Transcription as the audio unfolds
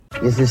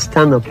is to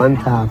stand up and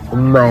talk for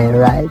my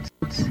rights.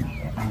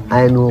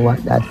 I know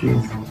what that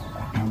is.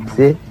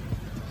 See?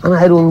 And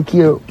I don't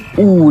care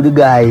who the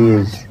guy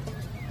is.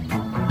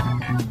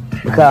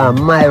 Because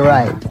my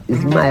right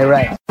is my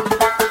right.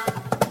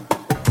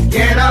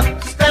 Get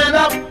up, stand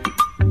up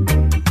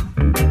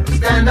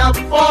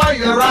for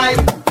your right.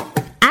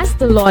 Ask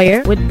the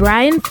Lawyer with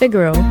Brian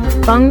Figueroa,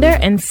 founder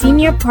and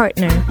senior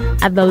partner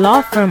at the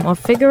law firm of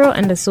Figueroa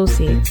and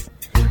Associates.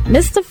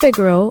 Mr.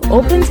 Figueroa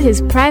opened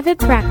his private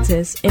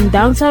practice in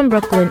downtown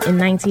Brooklyn in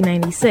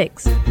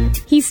 1996.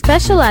 He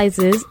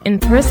specializes in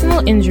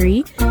personal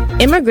injury,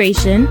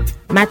 immigration,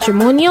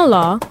 matrimonial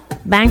law,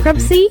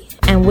 bankruptcy,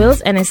 and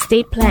wills and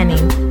estate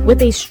planning,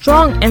 with a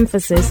strong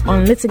emphasis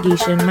on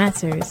litigation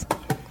matters.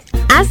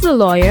 Ask the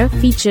Lawyer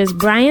features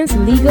Brian's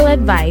legal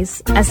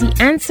advice as he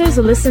answers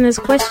the listeners'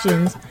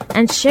 questions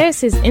and shares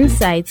his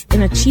insights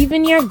in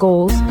achieving your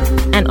goals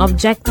and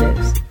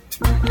objectives.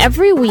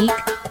 Every week,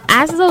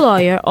 Ask the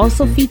Lawyer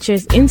also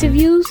features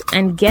interviews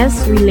and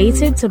guests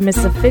related to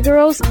Mr.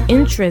 Figueroa's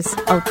interests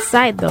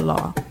outside the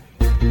law.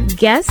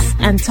 Guests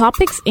and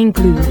topics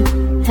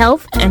include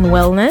health and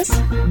wellness,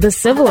 the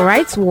civil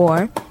rights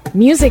war,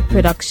 music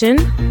production,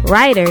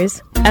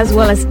 writers, as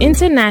well as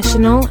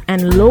international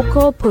and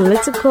local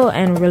political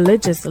and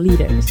religious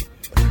leaders.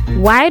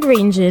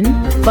 Wide-ranging,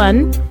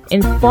 fun,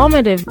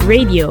 informative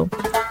radio.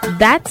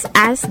 That's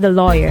Ask the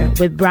Lawyer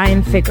with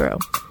Brian Figueroa.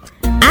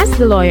 Ask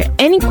the Lawyer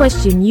any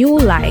question you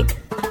like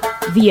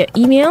via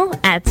email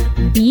at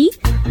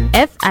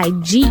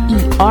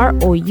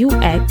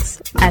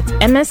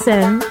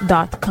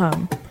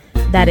bfigeroux@msn.com.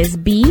 That is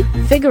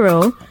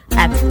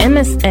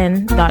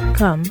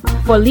bfigueroa@msn.com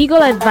for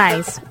legal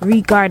advice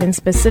regarding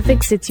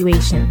specific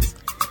situations.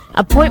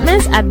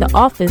 Appointments at the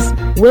office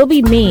will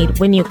be made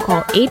when you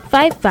call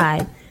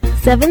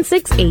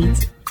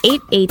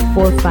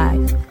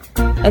 855-768-8845.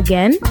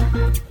 Again,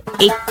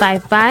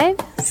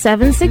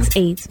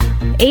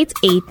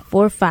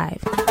 855-768-8845.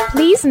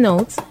 Please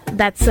note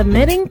that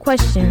submitting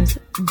questions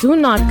do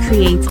not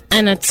create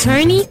an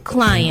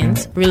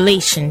attorney-client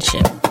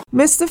relationship.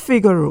 Mr.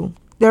 Figueroa,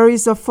 there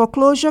is a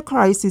foreclosure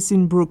crisis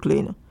in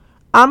Brooklyn,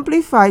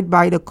 amplified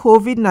by the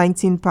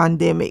COVID-19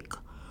 pandemic.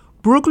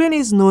 Brooklyn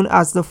is known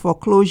as the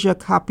foreclosure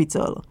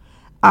capital.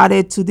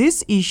 Added to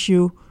this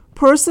issue,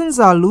 persons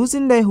are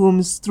losing their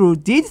homes through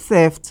deed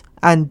theft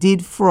and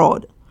deed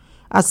fraud.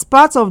 As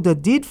part of the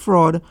deed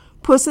fraud,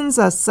 persons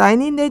are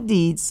signing their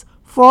deeds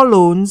for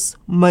loans,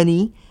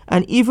 money,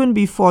 and even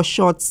before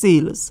short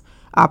sales.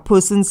 Are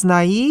persons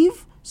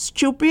naive,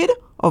 stupid,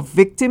 or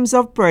victims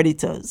of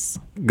predators?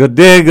 Good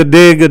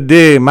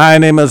day. My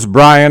name is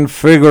Brian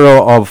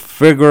Figueroa of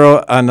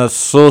Figueroa and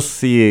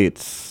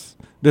Associates.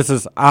 This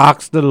is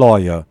Ask the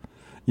Lawyer.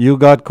 You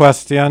got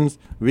questions,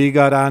 we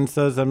got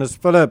answers, and Ms.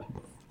 Phillip,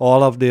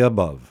 all of the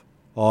above.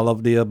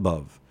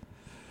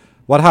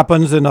 What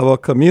happens in our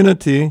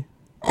community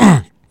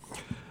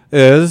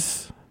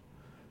is,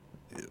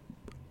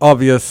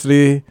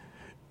 obviously,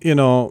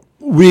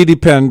 we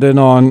depending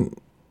on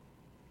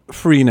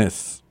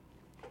freeness.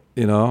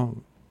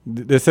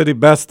 They say the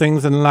best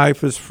things in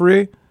life is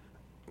free,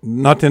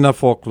 not in a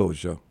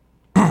foreclosure.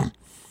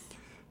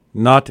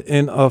 Not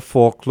in a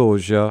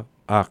foreclosure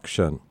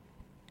action.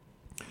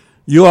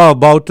 You are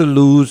about to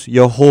lose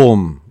your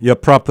home, your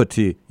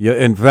property, your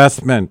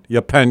investment,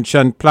 your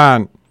pension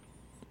plan,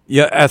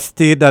 your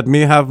estate that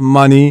may have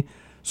money,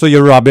 so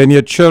you're robbing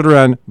your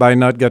children by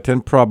not getting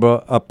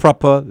a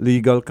proper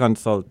legal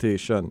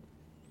consultation.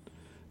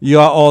 You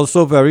are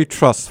also very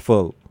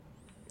trustful.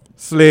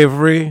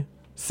 Slavery,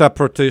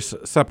 separatism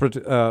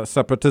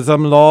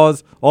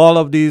laws, all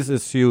of these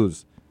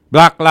issues.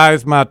 Black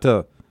Lives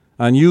Matter.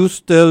 And you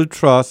still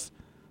trust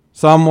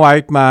some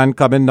white man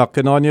coming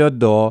knocking on your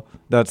door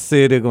that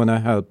say they're going to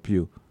help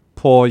you.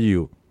 Poor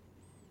you.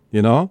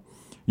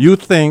 You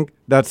think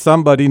that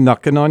somebody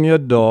knocking on your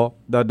door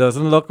that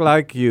doesn't look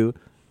like you,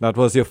 that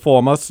was your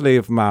former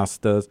slave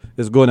masters,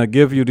 is going to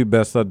give you the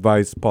best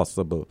advice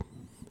possible.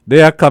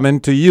 They are coming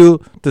to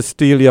you to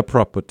steal your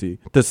property,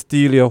 to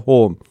steal your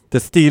home, to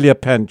steal your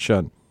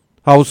pension.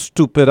 How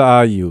stupid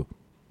are you?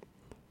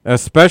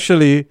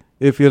 Especially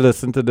if you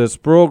listen to this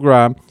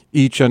program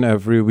each and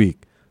every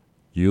week.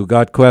 You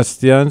got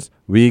questions,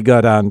 we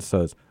got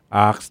answers.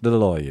 Ask the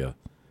Lawyer.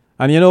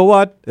 And you know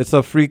what? It's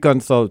a free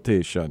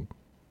consultation.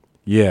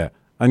 Yeah.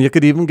 And you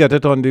could even get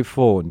it on the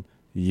phone.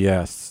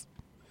 Yes.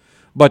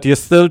 But you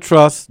still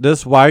trust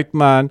this white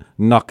man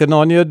knocking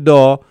on your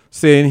door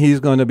saying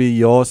he's going to be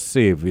your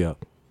savior.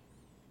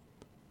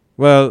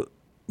 Well,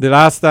 the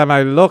last time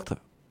I looked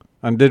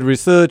and did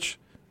research,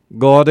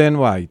 God ain't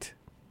white.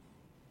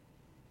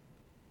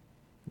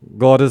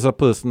 God is a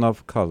person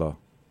of color.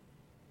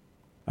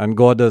 And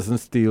God doesn't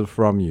steal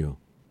from you.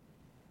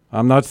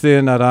 I'm not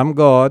saying that I'm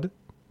God,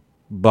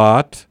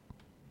 but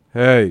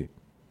hey,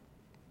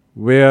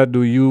 where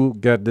do you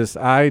get this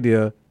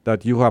idea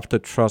that you have to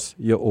trust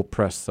your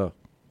oppressor?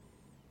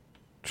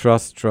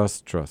 Trust.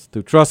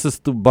 To trust is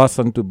to bust,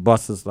 and to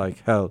bust is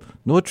like hell.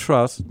 No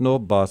trust, no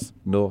bust,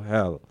 no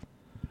hell.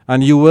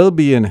 And you will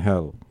be in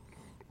hell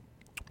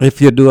if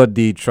you do a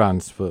deed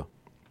transfer.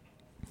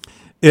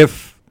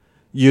 if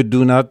you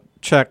do not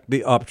check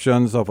the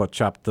options of a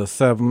Chapter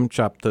 7,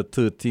 Chapter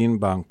 13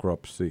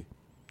 bankruptcy.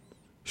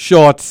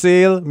 Short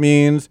sale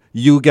means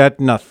you get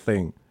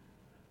nothing.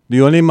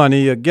 The only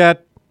money you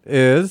get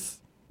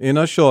is, in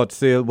a short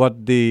sale,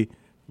 what the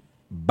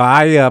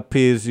buyer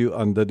pays you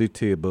under the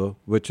table,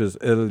 which is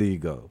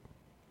illegal.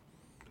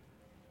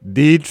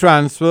 Deed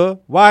transfer,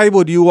 why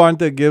would you want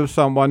to give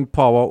someone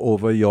power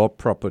over your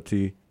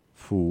property,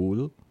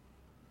 fool?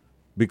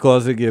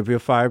 Because they give you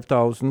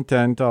 5,000,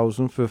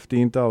 10,000,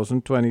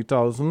 15,000,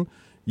 20,000,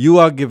 you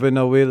are giving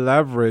away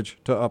leverage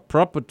to a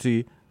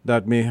property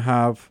that may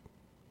have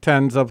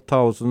tens of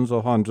thousands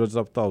or hundreds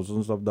of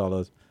thousands of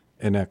dollars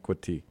in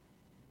equity.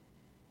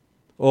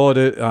 Or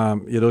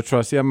you don't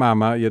trust your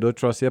mama, you don't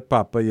trust your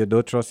papa, you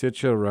don't trust your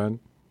children.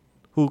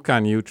 Who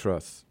can you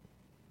trust?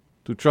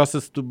 To trust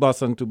is to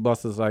bust, and to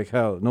bust is like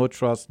hell. No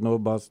trust, no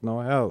bust,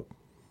 no hell.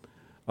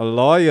 A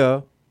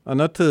lawyer,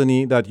 an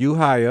attorney that you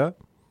hire,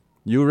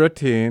 you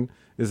retain,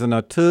 is an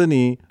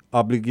attorney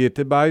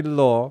obligated by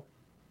law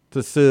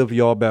to serve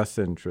your best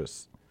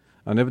interests.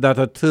 And if that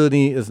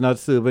attorney is not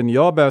serving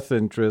your best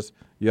interests,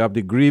 you have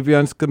the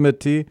grievance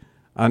committee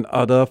and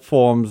other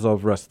forms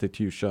of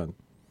restitution.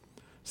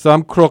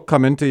 Some crook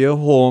come into your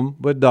home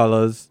with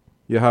dollars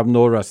you have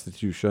no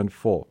restitution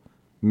for.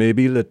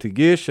 Maybe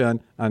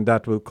litigation, and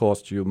that will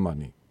cost you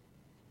money.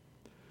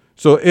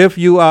 So if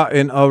you are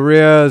in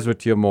arrears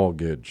with your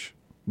mortgage,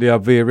 there are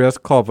various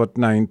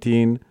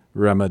COVID-19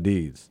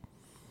 remedies.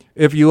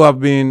 If you have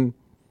been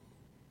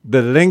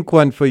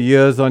delinquent for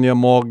years on your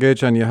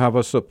mortgage and you have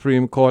a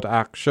Supreme Court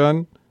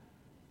action,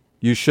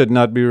 you should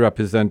not be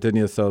representing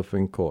yourself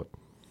in court.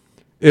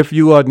 If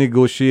you are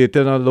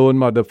negotiating a loan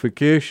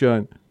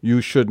modification,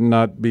 you should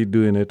not be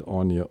doing it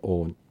on your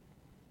own.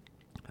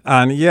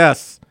 And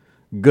yes,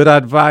 good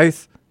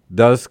advice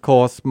does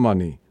cost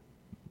money.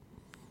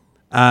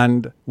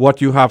 And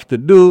what you have to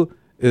do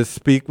is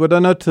speak with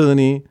an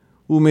attorney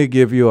who may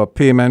give you a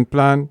payment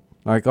plan,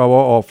 like our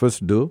office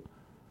do,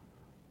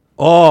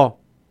 or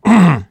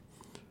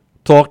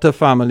talk to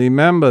family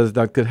members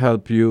that could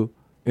help you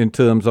in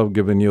terms of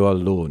giving you a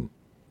loan.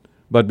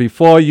 But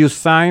before you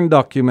sign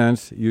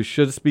documents, you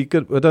should speak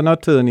with an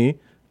attorney,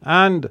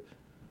 and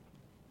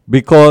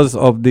because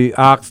of the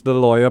Ask the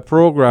Lawyer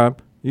program,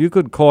 you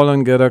could call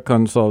and get a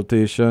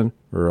consultation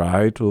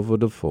right over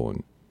the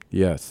phone.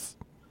 Yes.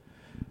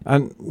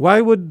 And why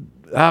would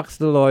Ask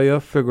the Lawyer,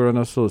 Figueroa and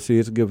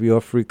Associates give you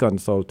a free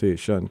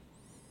consultation?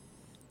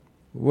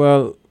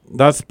 Well,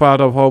 that's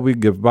part of how we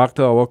give back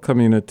to our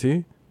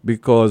community,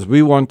 because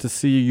we want to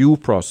see you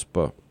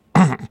prosper.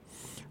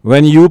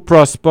 When you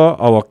prosper,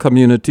 our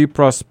community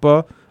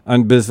prosper,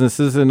 and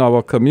businesses in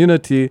our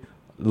community,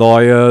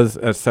 lawyers,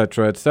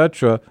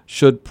 etc.,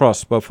 should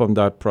prosper from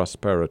that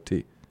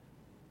prosperity.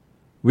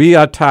 We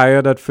are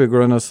tired at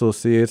Figueroa and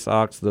Associates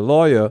Ask the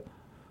Lawyer,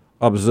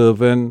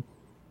 observing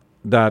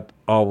that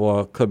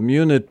our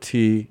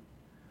community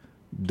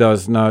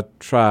does not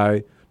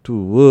try to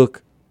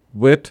work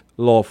with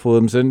law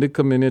firms in the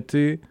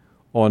community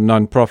or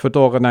non-profit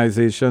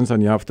organizations,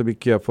 and you have to be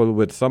careful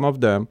with some of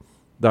them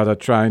that are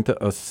trying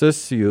to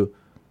assist you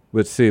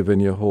with saving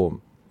your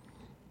home.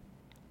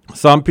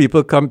 Some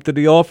people come to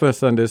the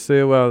office and they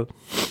say, well,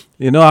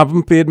 I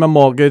haven't paid my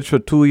mortgage for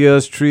 2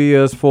 years, 3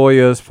 years, 4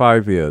 years,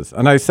 5 years.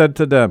 And I said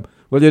to them,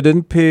 well, you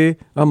didn't pay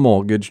a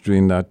mortgage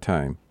during that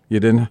time. You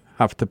didn't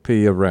have to pay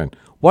your rent.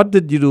 What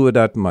did you do with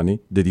that money?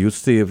 Did you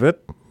save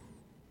it?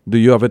 Do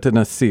you have it in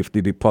a safety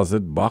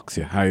deposit box?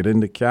 You hide in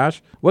the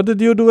cash? What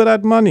did you do with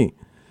that money?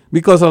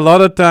 Because a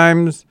lot of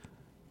times,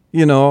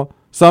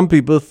 some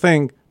people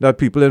think that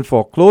people in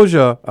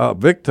foreclosure are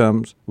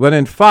victims, when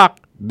in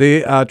fact,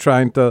 they are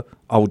trying to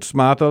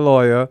outsmart a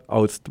lawyer,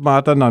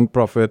 outsmart a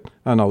nonprofit,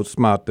 and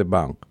outsmart the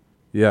bank.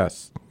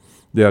 Yes,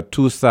 there are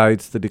two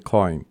sides to the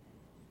coin.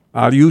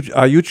 Are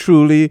you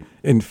truly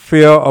in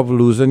fear of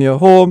losing your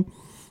home?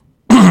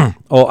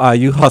 Or are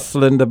you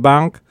hustling the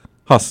bank,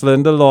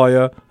 hustling the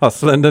lawyer,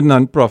 hustling the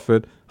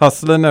nonprofit,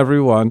 hustling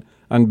everyone,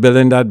 and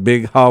building that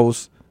big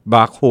house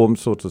back home,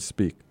 so to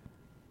speak?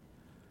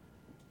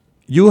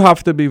 You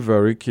have to be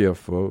very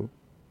careful.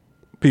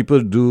 We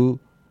do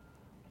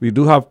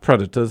have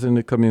predators in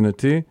the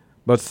community,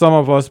 but some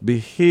of us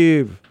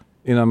behave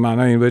in a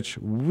manner in which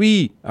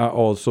we are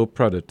also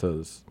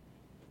predators.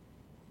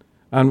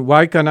 And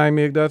why can I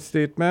make that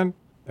statement?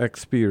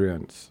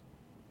 Experience.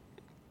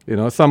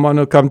 Someone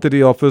will come to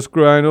the office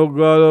crying, oh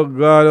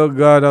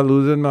God, I'm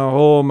losing my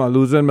home, I'm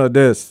losing my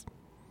this.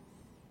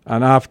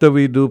 And after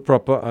we do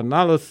proper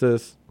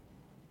analysis,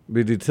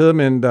 we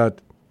determine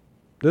that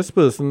this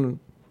person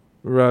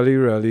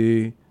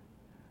really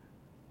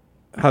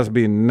has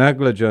been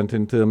negligent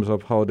in terms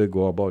of how they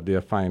go about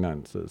their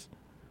finances.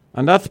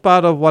 And that's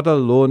part of what a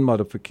loan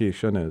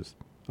modification is.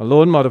 A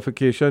loan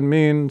modification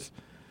means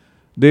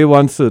they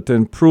want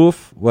certain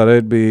proof, whether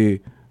it be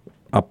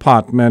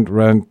apartment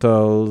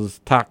rentals,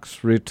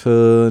 tax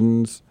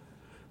returns,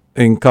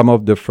 income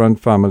of different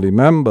family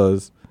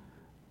members.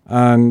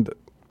 And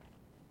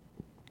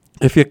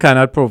if you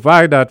cannot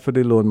provide that for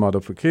the loan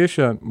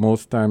modification,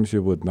 most times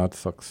you would not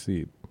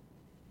succeed.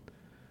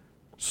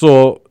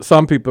 So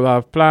some people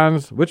have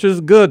plans, which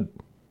is good.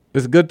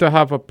 It's good to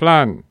have a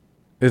plan.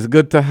 It's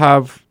good to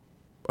have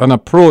an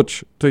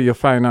approach to your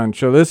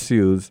financial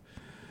issues.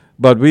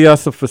 But we are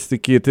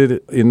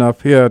sophisticated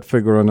enough here at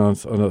Figure and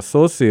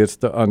Associates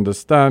to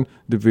understand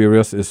the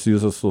various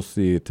issues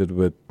associated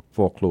with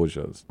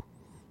foreclosures.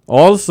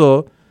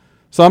 Also,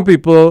 some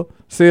people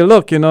say,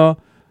 look,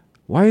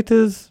 why it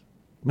is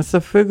Mr.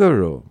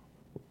 Figaro?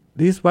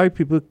 These white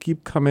people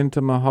keep coming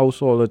to my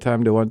house all the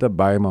time. They want to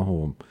buy my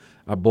home.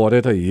 I bought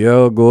it a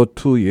year ago,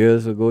 2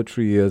 years ago,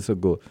 3 years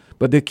ago.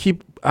 But they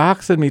keep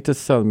asking me to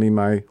sell me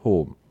my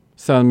home,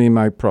 sell me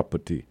my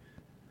property.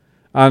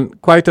 And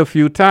quite a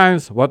few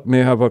times, what may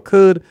have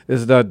occurred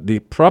is that the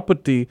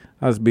property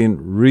has been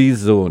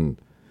rezoned.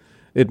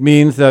 It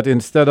means that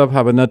instead of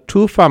having a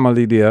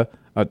 2-family there,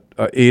 a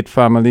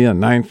 8-family, a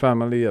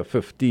 9-family, a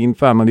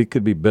 15-family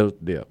could be built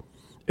there.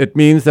 It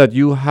means that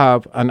you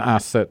have an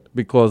asset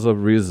because of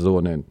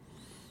rezoning.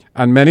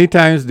 And many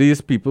times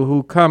these people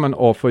who come and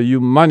offer you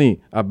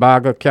money, a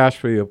bag of cash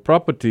for your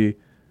property,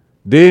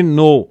 they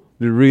know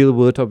the real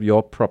worth of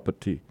your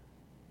property.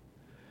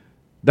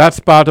 That's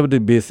part of the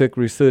basic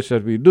research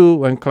that we do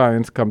when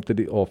clients come to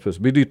the office.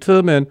 We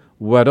determine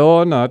whether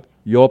or not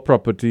your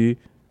property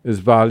is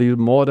valued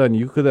more than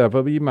you could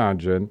ever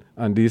imagine,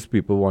 and these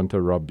people want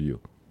to rob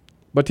you.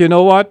 But you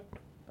know what?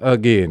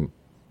 Again,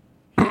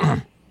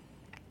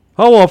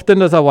 how often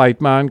does a white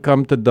man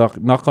come to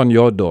knock on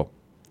your door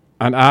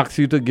and ask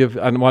you to give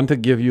and want to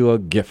give you a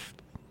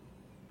gift?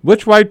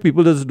 Which white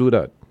people does do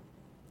that?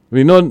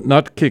 We know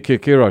not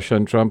KKK,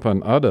 Russian, Trump,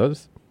 and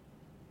others.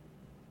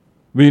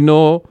 We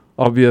know,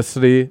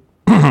 obviously,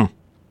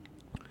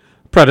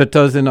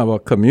 predators in our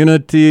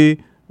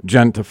community,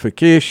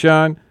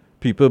 gentrification,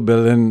 people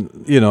building,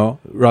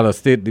 real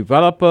estate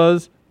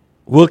developers,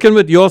 working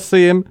with your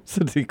same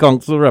city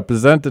council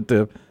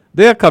representative.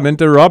 They are coming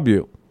to rob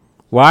you.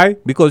 Why?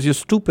 Because you're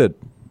stupid.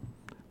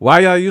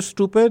 Why are you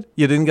stupid?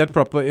 You didn't get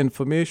proper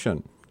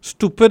information.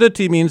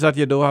 Stupidity means that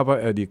you don't have an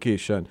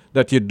education,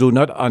 that you do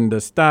not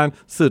understand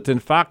certain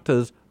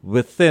factors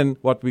within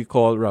what we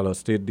call real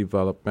estate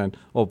development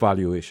or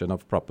valuation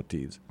of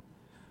properties.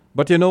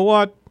 But you know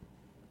what?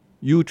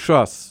 You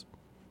trust.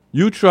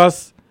 You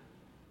trust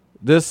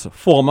this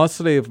former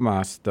slave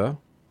master.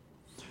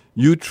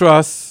 You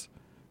trust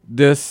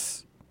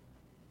this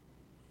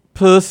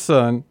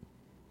person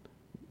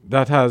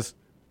that has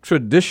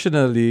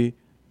traditionally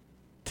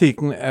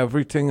taken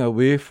everything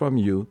away from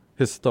you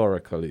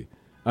historically.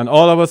 And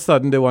all of a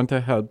sudden they want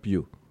to help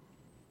you.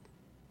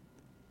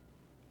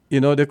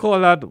 They call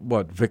that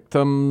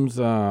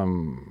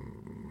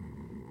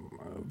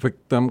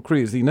victim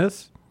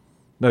craziness.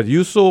 That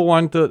you so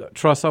want to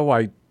trust a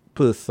white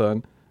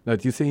person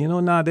that you say, they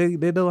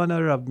don't want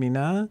to rob me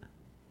now.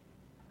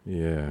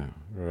 Yeah,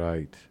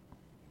 right.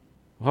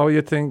 How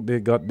you think they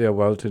got their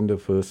wealth in the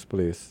first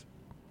place?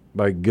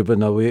 By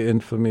giving away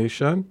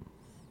information?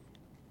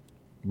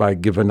 By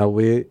giving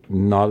away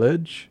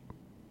knowledge?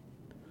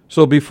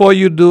 So before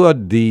you do a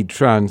deed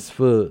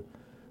transfer,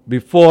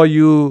 before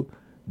you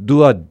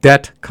do a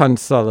debt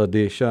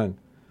consolidation,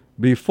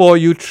 before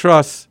you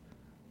trust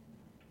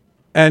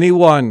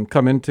anyone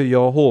coming to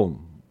your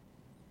home,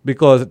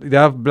 because they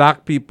have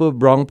black people,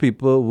 brown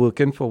people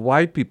working for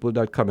white people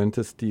that come in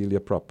to steal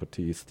your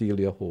property, steal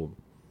your home.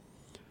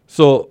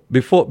 So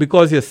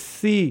because you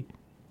see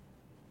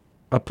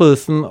a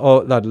person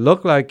that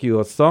look like you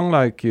or sound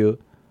like you,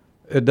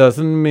 it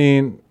doesn't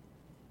mean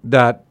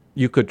that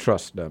you could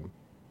trust them.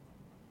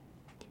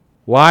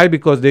 Why?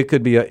 Because they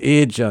could be an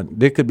agent.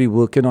 They could be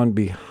working on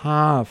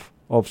behalf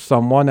of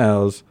someone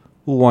else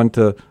who want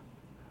to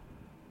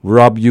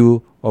rob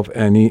you of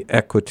any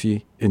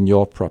equity in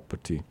your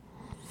property.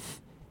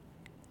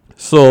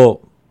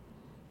 So,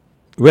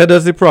 where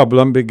does the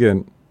problem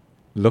begin?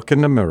 Look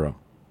in the mirror.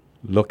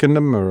 Look in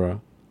the mirror.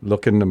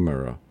 Look in the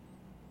mirror.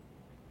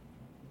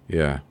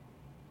 Yeah.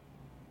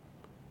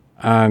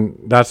 And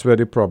that's where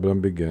the problem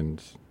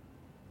begins.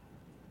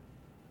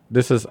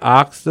 This is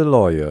Ask the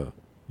Lawyer.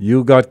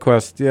 You got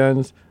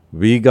questions,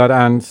 we got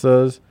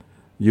answers.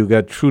 You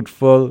get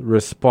truthful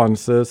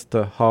responses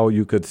to how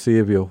you could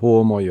save your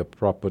home or your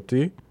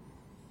property.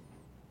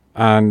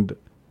 And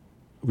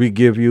we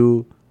give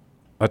you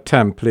a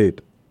template,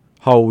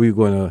 how we're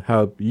going to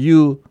help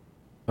you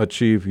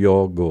achieve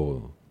your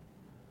goal.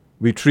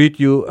 We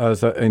treat you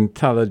as an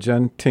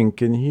intelligent,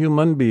 thinking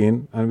human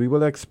being, and we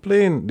will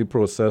explain the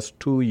process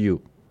to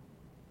you.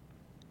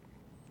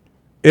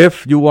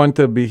 If you want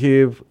to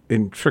behave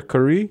in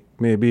trickery,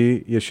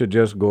 maybe you should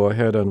just go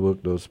ahead and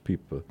work those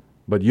people.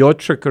 But your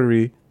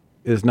trickery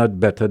is not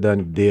better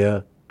than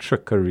their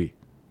trickery.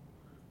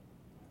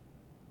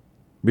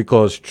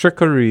 Because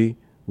trickery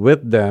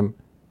with them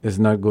is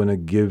not going to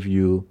give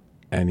you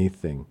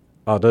anything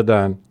other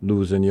than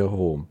losing your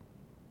home.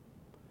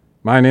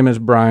 My name is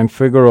Brian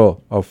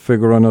Figaro of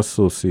Figaro and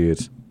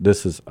Associates.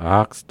 This is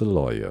Ask the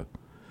Lawyer.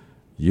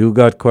 You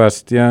got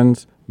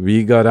questions,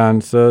 we got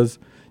answers.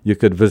 You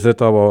could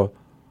visit our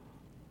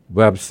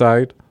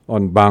website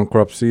on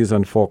bankruptcies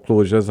and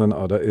foreclosures and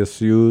other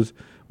issues.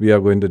 we are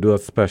going to do a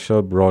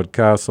special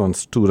broadcast on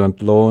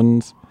student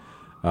loans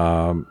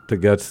to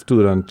get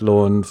student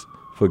loans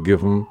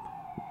forgiven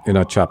in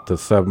a Chapter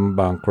 7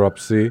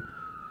 bankruptcy.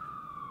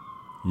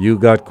 You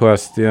got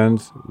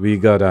questions, we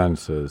got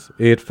answers.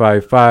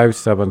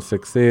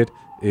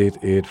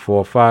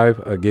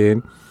 855-768-8845.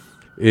 Again,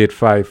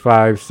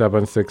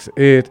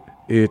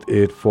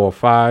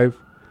 855-768-8845.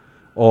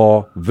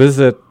 Or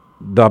visit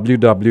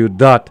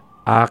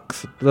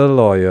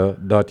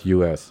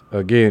www.askthelawyer.us.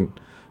 Again,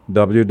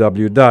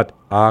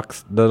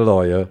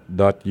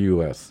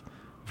 www.askthelawyer.us.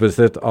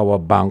 Visit our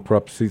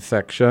bankruptcy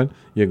section.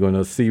 You're going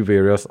to see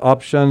various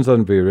options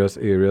on various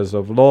areas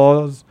of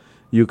laws.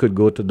 You could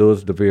go to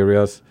the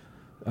various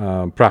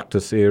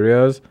practice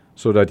areas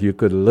so that you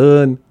could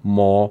learn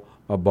more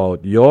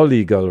about your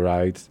legal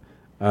rights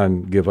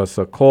and give us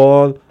a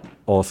call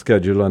or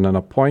schedule an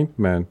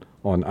appointment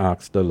on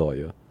Ask the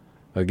Lawyer.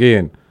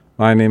 Again,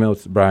 my name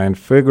is Brian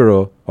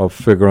Figueroa of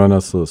Figueroa and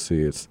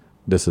Associates.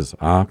 This is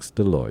Ask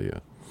the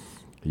Lawyer.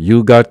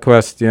 You got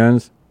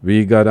questions,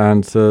 we got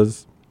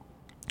answers.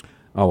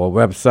 Our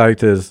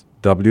website is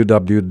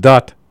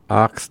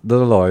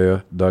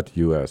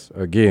www.askthelawyer.us.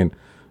 Again,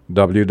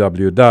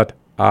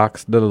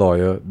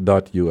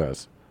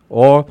 www.askthelawyer.us.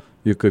 Or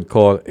you could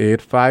call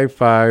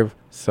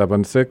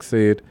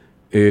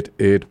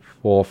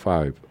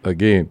 855-768-8845.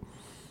 Again,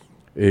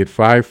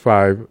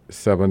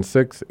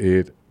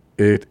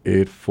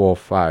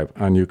 855-768-8845.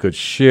 And you could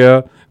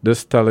share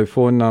this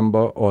telephone number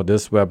or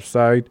this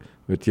website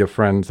with your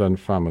friends and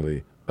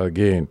family.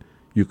 Again,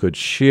 you could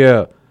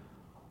share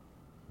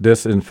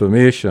this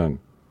information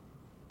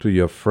to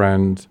your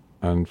friends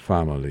and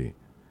family.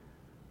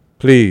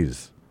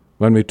 Please,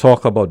 when we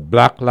talk about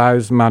Black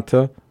Lives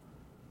Matter,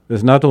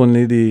 it's not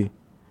only the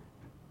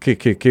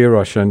KKK,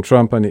 Russian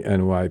Trump, and the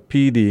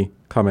NYPD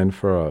coming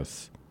for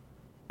us.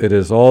 It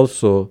is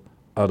also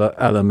other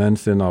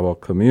elements in our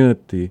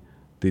community,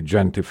 the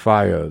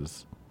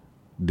gentrifiers,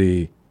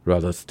 the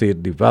real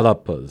estate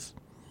developers,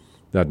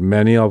 that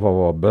many of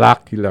our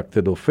black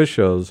elected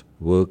officials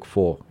work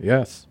for.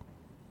 Yes.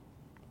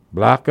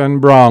 Black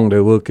and brown,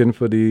 they're working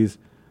for these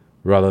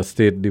real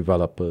estate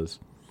developers.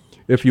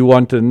 If you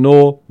want to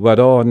know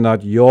whether or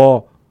not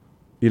your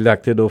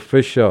elected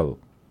official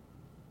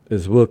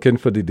is working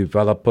for the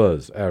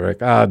developers,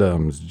 Eric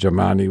Adams,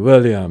 Jamani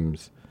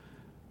Williams,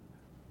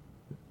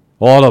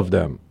 all of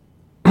them,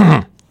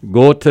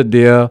 go to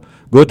the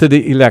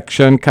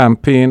election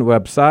campaign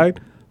website,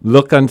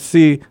 look and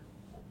see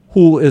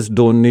who is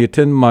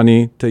donating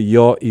money to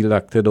your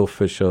elected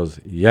officials.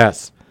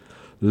 Yes.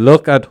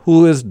 Look at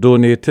who is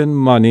donating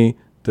money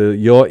to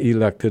your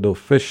elected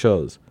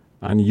officials,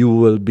 and you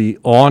will be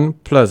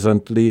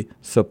unpleasantly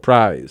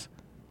surprised.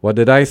 What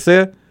did I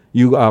say?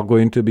 You are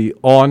going to be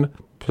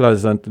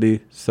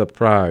unpleasantly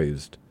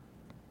surprised.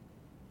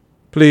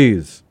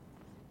 Please,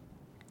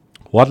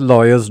 what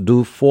lawyers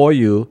do for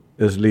you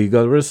is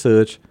legal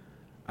research,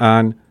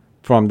 and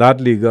from that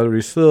legal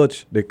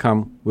research, they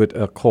come with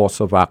a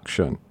course of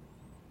action.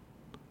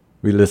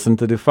 We listen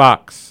to the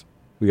facts,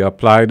 we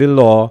apply the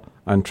law,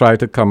 and try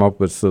to come up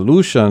with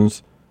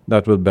solutions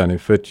that will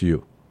benefit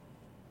you.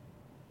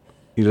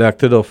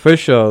 Elected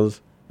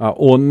officials are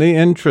only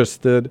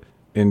interested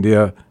in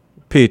their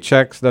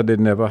paychecks that they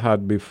never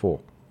had before.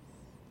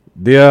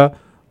 They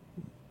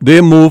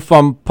move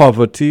from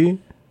poverty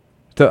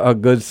to a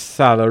good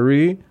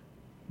salary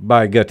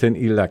by getting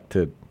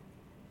elected.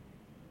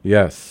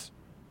 Yes.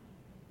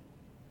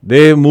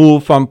 They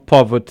move from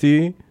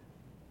poverty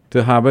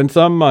to having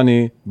some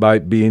money by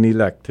being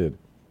elected.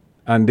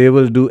 And they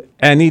will do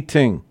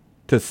anything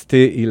to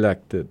stay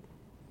elected.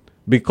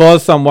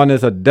 Because someone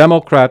is a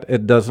Democrat,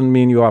 it doesn't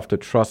mean you have to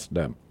trust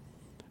them.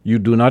 You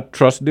do not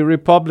trust the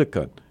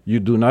Republican. You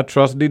do not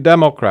trust the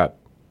Democrat.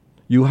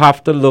 You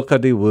have to look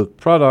at the work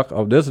product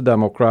of this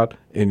Democrat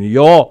in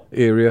your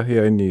area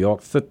here in New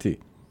York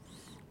City.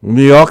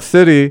 New York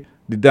City,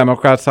 the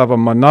Democrats have a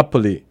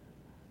monopoly.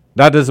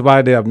 That is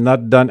why they have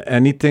not done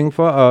anything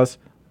for us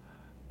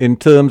in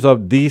terms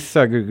of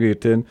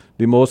desegregating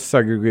the most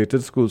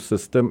segregated school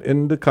system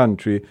in the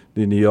country,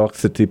 the New York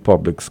City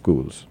public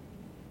schools.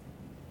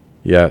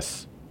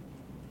 Yes.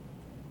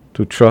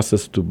 To trust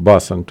is to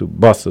bust, and to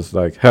bust is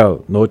like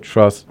hell. No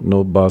trust,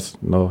 no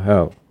bust, no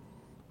hell.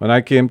 When I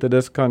came to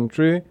this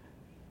country,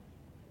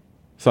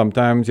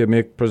 sometimes you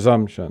make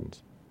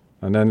presumptions.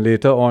 And then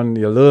later on,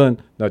 you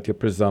learn that your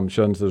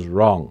presumptions is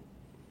wrong.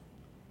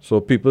 So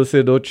people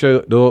say,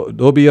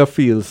 don't be a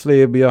field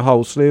slave, be a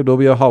house slave. Don't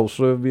be a house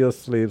slave, be a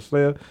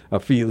slave, a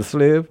field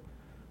slave.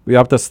 We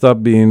have to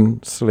stop being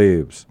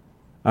slaves.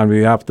 And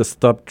we have to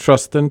stop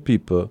trusting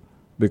people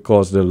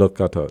because they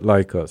look at us,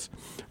 like us.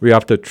 We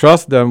have to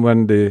trust them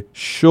when they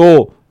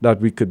show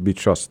that we could be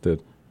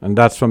trusted. And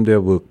that's from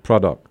their work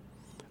product.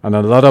 And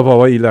a lot of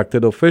our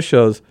elected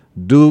officials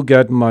do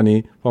get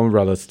money from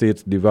real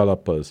estate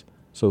developers.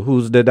 So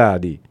who's the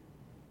daddy?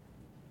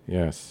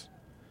 Yes.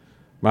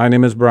 My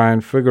name is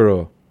Brian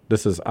Figueroa.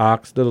 This is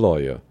Ask the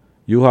Lawyer.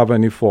 You have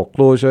any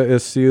foreclosure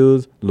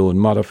issues, loan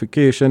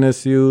modification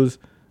issues,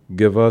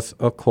 give us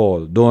a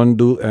call. Don't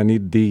do any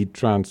deed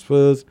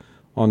transfers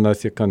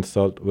unless you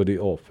consult with the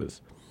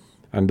office.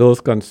 And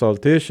those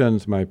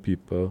consultations, my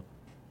people,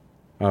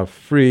 are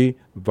free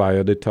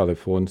via the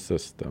telephone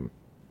system.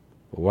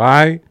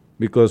 Why?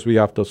 Because we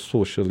have to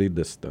socially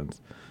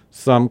distance.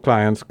 Some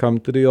clients come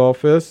to the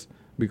office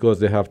because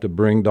they have to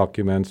bring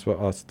documents for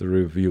us to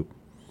review.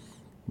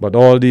 But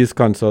all these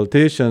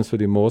consultations, for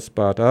the most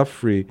part, are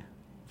free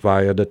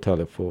via the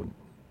telephone.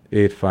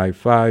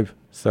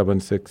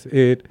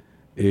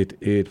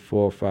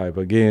 855-768-8845.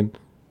 Again,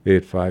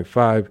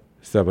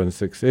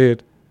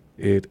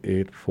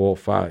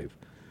 855-768-8845.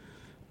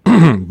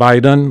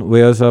 Biden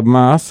wears a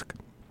mask.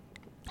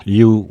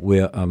 You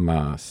wear a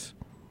mask.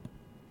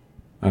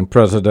 And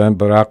President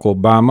Barack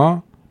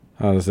Obama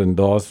has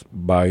endorsed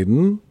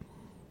Biden,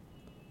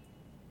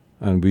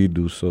 and we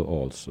do so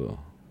also.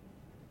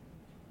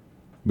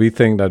 We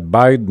think that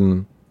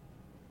Biden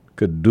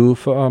could do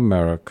for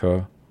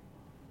America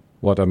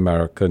what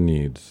America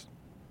needs.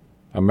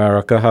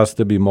 America has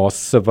to be more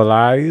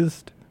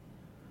civilized.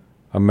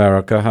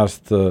 America has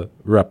to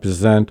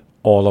represent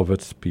all of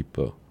its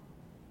people.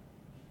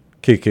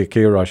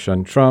 KKK, Russia,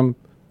 and Trump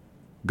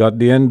got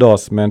the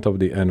endorsement of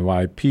the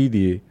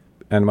NYPD,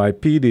 the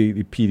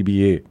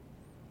PBA.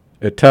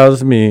 It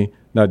tells me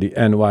that the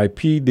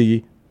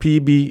NYPD,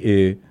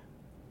 PBA,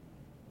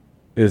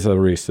 is a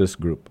racist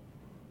group.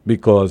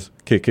 Because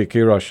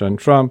KKK, Russia, and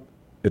Trump,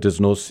 it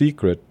is no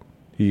secret,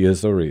 he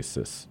is a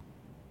racist.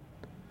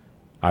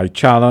 I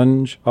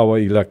challenge our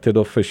elected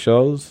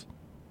officials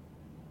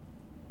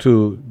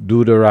to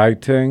do the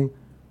right thing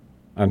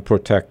and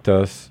protect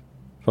us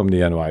from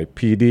the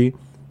NYPD.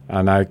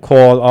 And I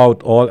call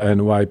out all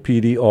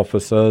NYPD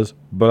officers,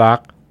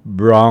 black,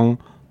 brown,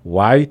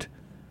 white,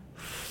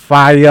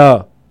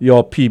 fire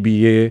your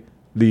PBA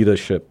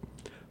leadership.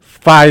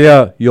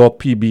 Fire your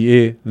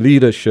PBA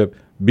leadership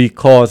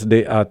because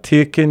they are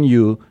taking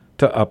you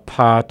to a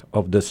path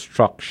of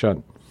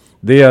destruction.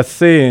 They are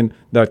saying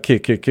that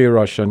KKK,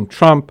 Russian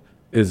Trump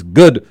is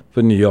good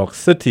for New York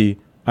City,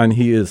 and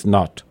he is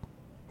not.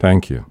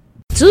 Thank you.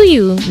 Do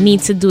you need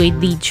to do a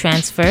deed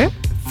transfer?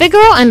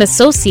 Figueroa and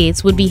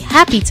Associates would be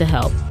happy to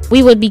help.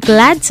 We would be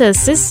glad to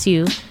assist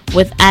you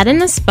with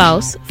adding a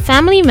spouse,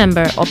 family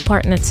member, or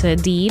partner to a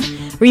deed,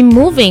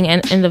 removing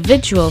an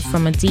individual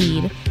from a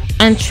deed,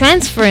 and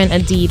transferring a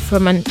deed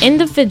from an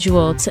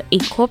individual to a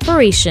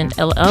corporation,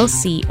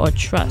 LLC, or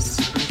trust.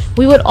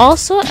 We would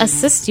also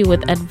assist you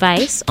with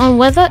advice on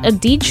whether a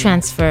deed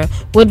transfer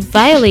would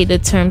violate the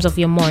terms of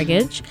your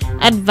mortgage,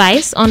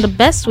 advice on the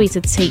best way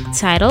to take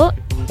title,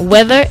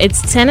 whether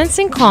it's tenants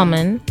in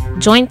common,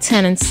 joint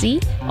tenancy,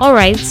 or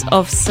rights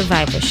of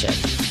survivorship.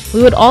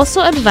 We would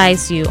also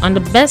advise you on the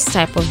best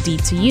type of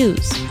deed to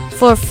use.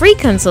 For a free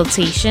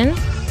consultation,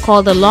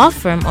 call the law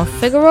firm of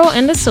Figueroa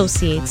and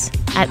Associates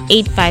at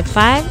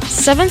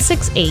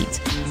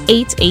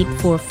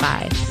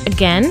 855-768-8845.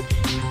 Again,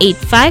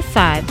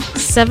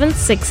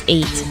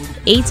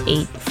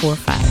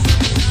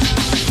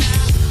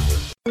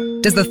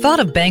 855-768-8845. Does the thought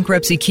of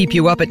bankruptcy keep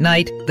you up at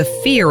night? The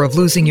fear of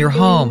losing your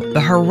home,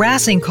 the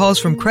harassing calls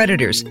from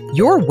creditors,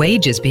 your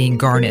wages being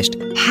garnished.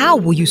 How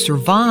will you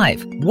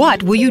survive?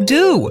 What will you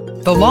do?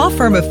 The law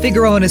firm of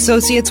Figueroa and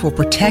Associates will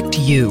protect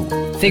you.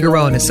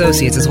 Figueroa and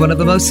Associates is one of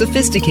the most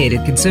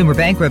sophisticated consumer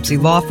bankruptcy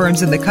law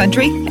firms in the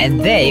country, and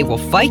they will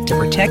fight to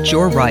protect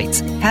your rights.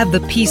 Have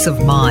the peace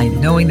of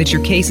mind knowing that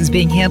your case is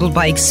being handled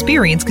by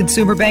experienced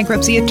consumer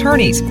bankruptcy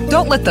attorneys.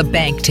 Don't let the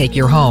bank take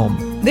your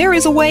home. There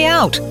is a way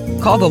out.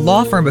 Call the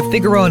law firm of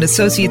Figueroa and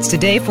Associates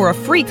today for a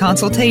free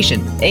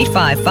consultation.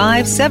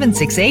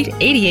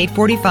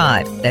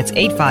 855-768-8845. That's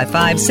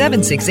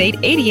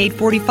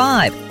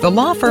 855-768-8845. The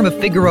law firm of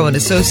Figueroa and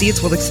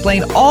Associates will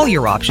explain all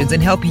your options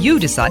and help you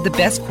decide the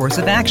best course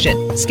of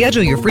action.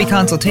 Schedule your free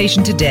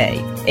consultation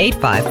today.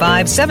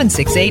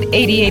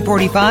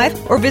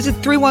 855-768-8845 or visit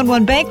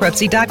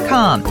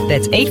 311bankruptcy.com.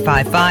 That's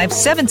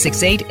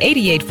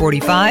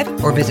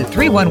 855-768-8845 or visit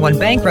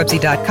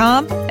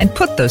 311bankruptcy.com and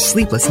put those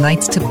sleepless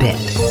nights to bed.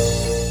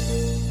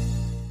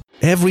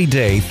 Every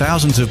day,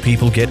 thousands of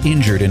people get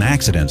injured in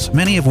accidents,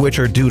 many of which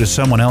are due to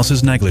someone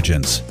else's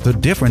negligence. The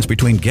difference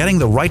between getting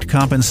the right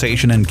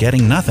compensation and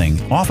getting nothing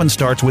often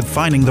starts with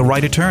finding the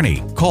right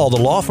attorney. Call the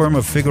law firm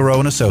of Figueroa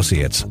and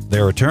Associates.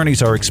 Their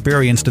attorneys are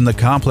experienced in the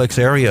complex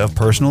area of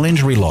personal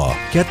injury law.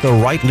 Get the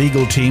right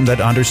legal team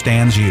that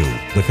understands you.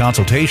 The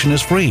consultation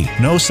is free,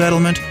 no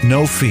settlement,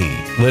 no fee.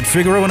 Let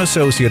Figueroa and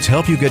Associates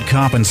help you get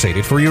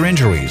compensated for your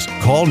injuries.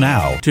 Call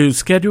now. To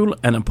schedule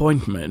an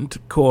appointment,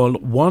 call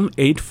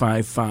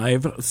 1-855-768-8845.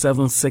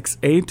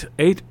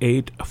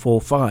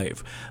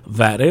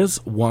 That is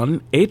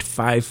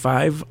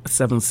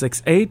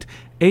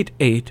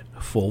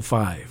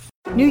 1-855-768-8845.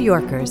 New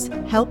Yorkers,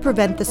 help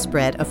prevent the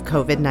spread of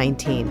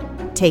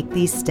COVID-19. Take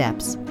these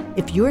steps.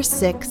 If you're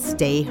sick,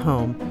 stay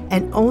home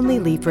and only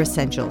leave for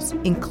essentials,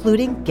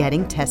 including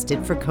getting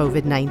tested for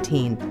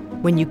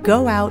COVID-19. When you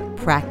go out,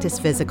 practice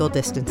physical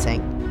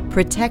distancing.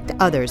 Protect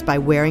others by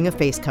wearing a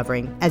face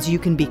covering, as you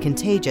can be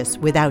contagious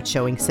without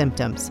showing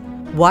symptoms.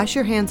 Wash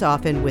your hands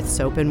often with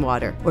soap and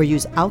water or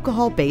use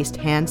alcohol-based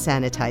hand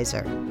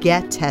sanitizer.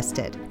 Get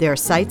tested. There are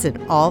sites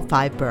in all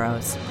 5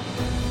 boroughs.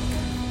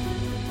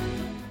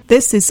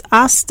 This is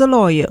Ask the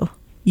Lawyer.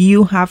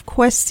 You have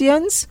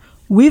questions?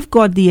 We've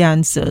got the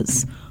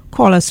answers.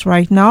 Call us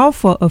right now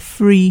for a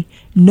free,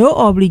 no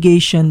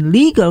obligation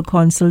legal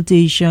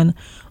consultation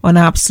on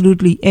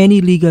absolutely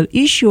any legal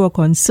issue or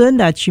concern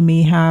that you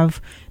may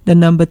have. The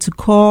number to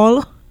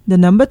call, the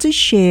number to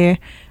share,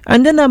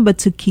 and the number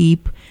to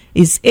keep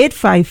is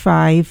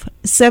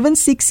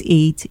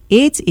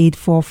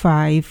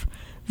 855-768-8845.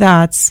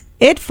 That's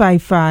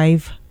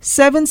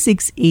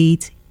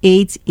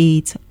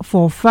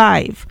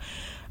 855-768-8845.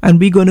 And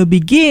we're going to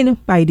begin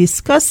by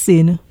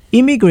discussing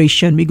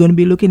immigration. We're going to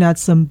be looking at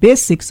some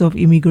basics of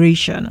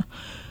immigration.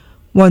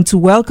 Want to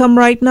welcome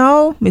right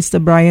now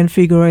Mr. Brian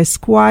Figueroa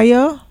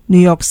Esquire, New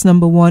York's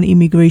 #1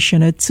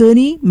 immigration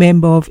attorney,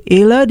 member of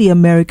AILA, the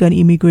American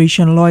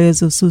Immigration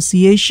Lawyers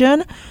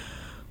Association,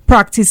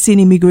 practicing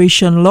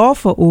immigration law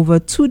for over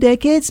 2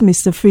 decades.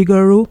 Mr.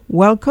 Figueroa,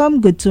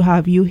 welcome. Good to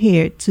have you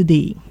here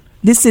today.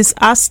 This is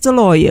Ask the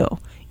Lawyer.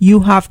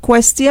 You have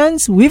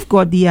questions, we've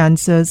got the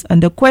answers,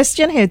 and the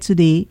question here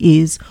today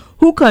is,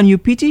 who can you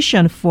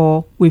petition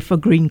for with a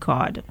green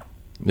card?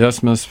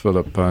 Yes, Ms.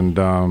 Phillip, and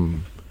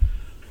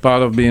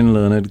part of being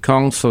learned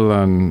counsel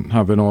and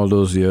having all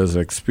those years'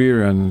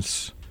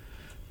 experience,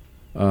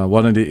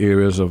 one of the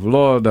areas of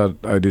law that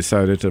I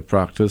decided to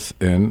practice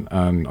in,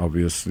 and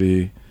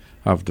obviously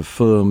have the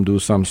firm do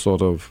some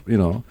sort of,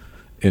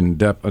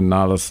 in-depth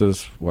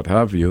analysis, what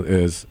have you,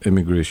 is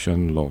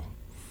immigration law.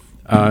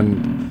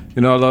 And,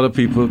 a lot of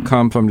people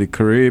come from the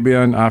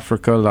Caribbean,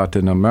 Africa,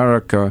 Latin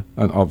America,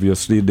 and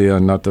obviously they are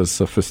not as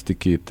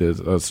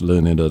sophisticated as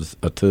learned as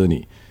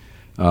attorney.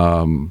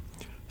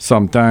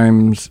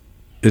 Sometimes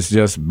it's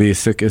just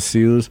basic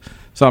issues.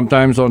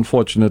 Sometimes,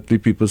 unfortunately,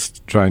 people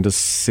trying to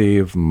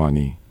save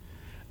money.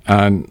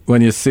 And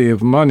when you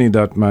save money,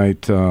 that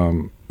might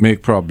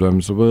make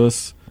problems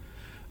worse.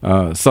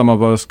 Some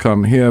of us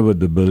come here with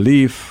the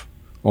belief,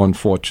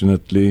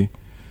 unfortunately,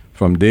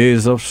 from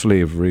days of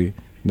slavery,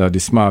 that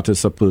the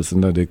smartest a person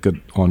that they could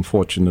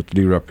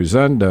unfortunately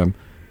represent them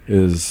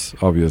is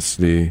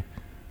obviously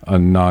a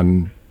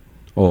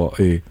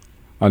non-person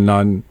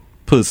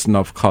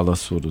of color,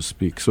 so to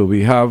speak. So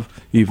we have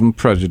even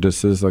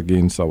prejudices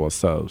against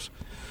ourselves.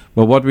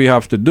 But what we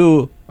have to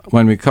do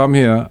when we come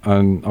here,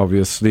 and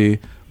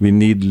obviously we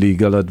need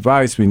legal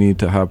advice, we need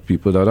to have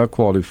people that are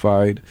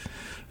qualified,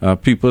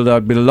 people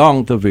that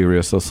belong to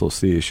various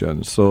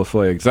associations. So,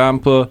 for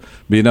example,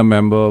 being a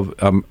member of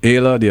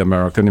AILA, the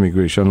American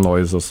Immigration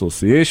Lawyers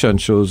Association,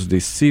 shows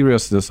the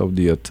seriousness of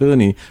the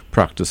attorney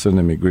practicing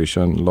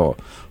immigration law.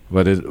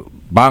 Whether it's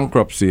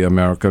bankruptcy,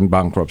 American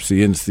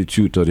Bankruptcy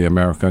Institute, or the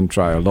American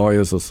Trial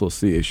Lawyers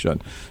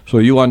Association. So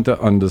you want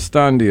to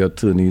understand the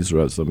attorney's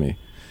resume.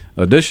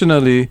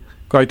 Additionally,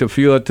 quite a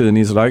few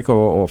attorneys like our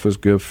office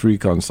give free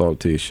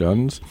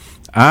consultations,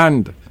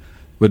 and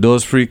with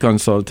those free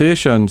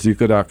consultations, you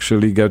could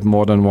actually get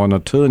more than one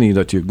attorney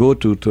that you go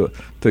to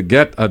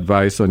get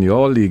advice on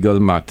your legal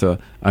matter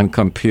and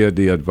compare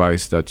the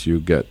advice that you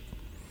get.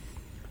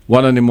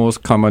 One of the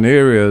most common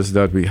areas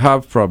that we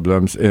have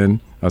problems in,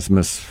 as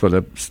Ms.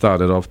 Phillip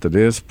started off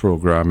today's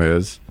program,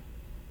 is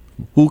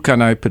who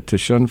can I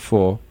petition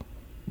for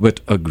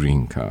with a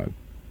green card?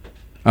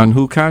 And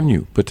who can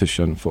you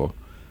petition for?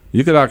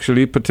 You could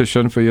actually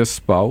petition for your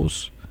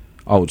spouse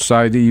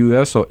outside the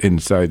U.S. or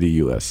inside the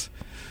U.S.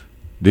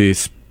 The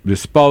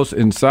spouse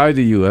inside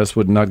the U.S.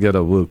 would not get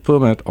a work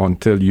permit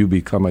until you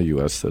become a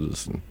U.S.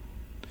 citizen.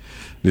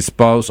 The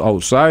spouse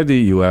outside the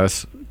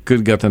U.S.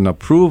 could get an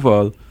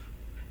approval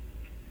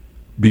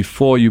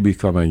before you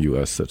become a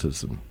U.S.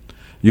 citizen.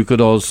 You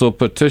could also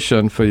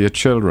petition for your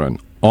children,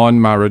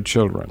 unmarried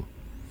children.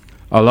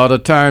 A lot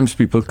of times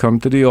people come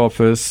to the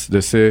office,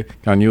 they say,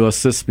 can you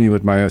assist me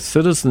with my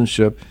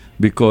citizenship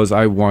because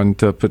I want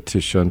to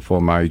petition for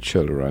my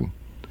children.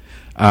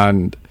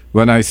 And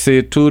when I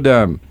say to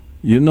them,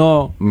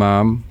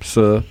 ma'am,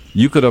 sir,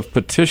 you could have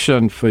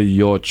petitioned for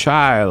your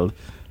child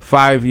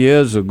 5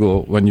 years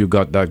ago when you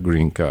got that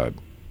green card.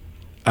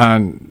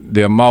 And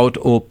their mouth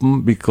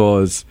open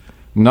because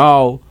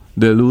now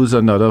they lose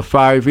another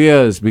 5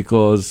 years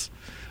because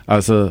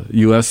as a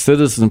U.S.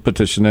 citizen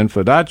petitioning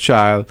for that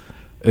child,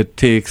 it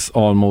takes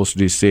almost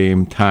the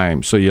same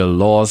time. So you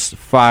lost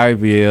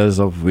 5 years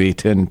of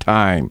waiting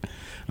time.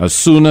 As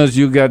soon as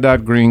you get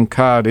that green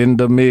card in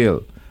the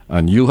mail,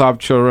 and you have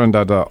children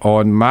that are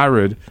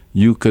unmarried,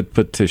 you could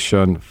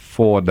petition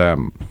for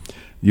them.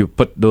 You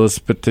put those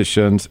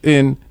petitions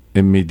in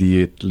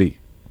immediately.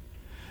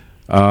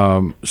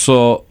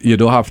 So you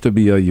don't have to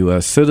be a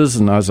U.S.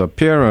 citizen as a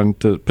parent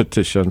to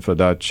petition for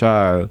that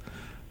child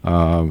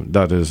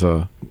that is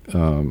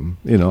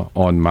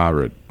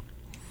unmarried.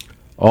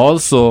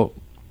 Also,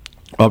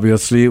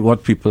 obviously,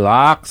 what people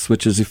ask,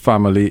 which is the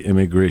family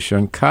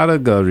immigration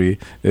category,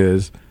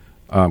 is,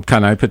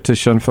 can I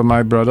petition for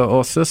my brother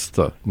or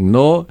sister?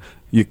 No,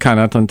 you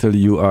cannot until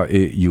you are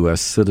a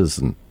U.S.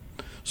 citizen.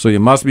 So you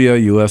must be a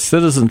U.S.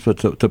 citizen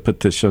to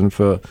petition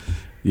for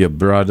your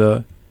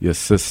brother, your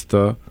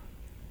sister,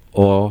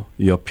 or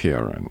your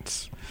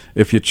parents.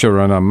 If your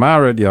children are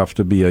married, you have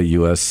to be a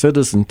U.S.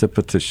 citizen to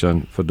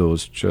petition for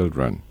those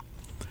children.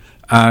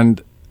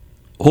 And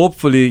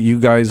hopefully you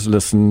guys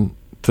listen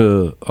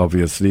to,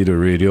 obviously, the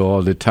radio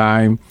all the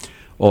time,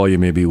 or you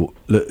may be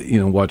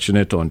watching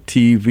it on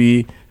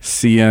TV,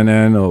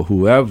 CNN or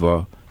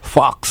whoever,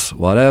 Fox,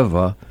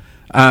 whatever,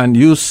 and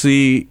you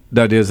see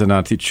that there's an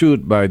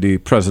attitude by the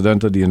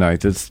President of the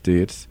United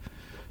States,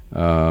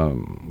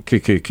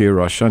 KKK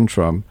Russian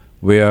Trump,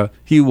 where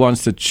he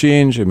wants to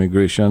change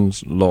immigration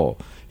law.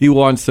 He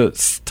wants to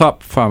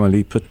stop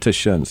family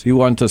petitions. He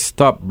wants to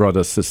stop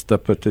brother-sister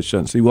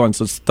petitions. He wants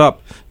to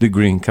stop the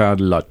green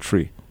card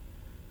lottery.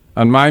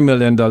 And my $1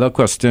 million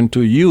question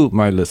to you,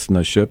 my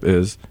listenership,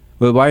 is,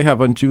 well, why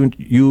haven't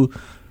you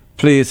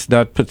placed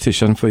that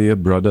petition for your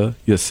brother,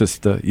 your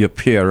sister, your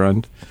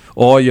parent,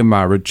 or your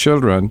married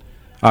children?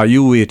 Are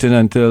you waiting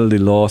until the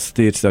law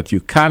states that you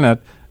cannot,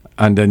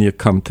 and then you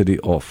come to the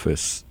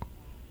office?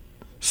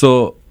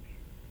 So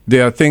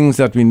there are things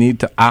that we need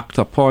to act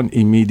upon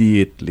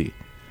immediately.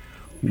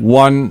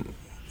 One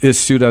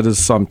issue that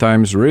is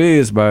sometimes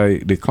raised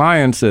by the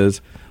clients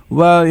is,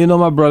 well,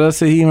 my brother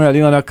says he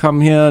really want to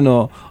come here,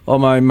 no, or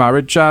my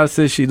married child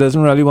says she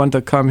doesn't really want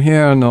to come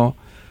here, no.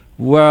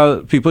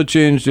 Well, people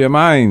change their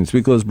minds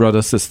because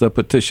brother-sister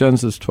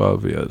petitions is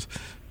 12 years.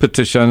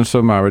 Petitions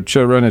for married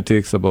children, it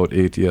takes about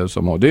 8 years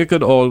or more. They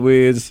could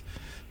always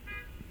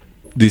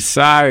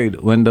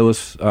decide when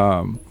those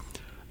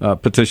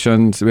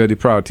petitions where the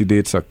priority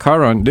dates are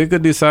current, they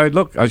could decide,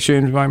 look, I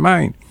changed my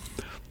mind.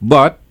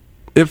 But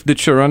if the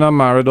children are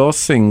married or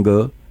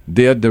single,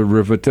 their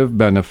derivative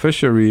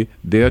beneficiary,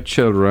 their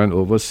children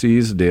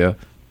overseas there,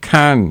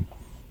 can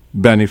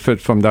benefit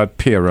from that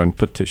parent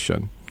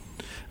petition.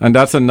 And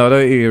that's another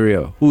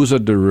area. Who's a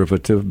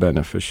derivative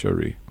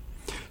beneficiary?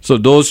 So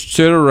those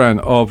children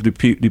of the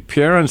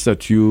parents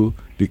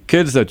the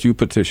kids that you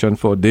petition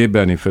for, they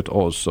benefit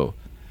also.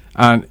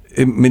 And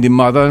the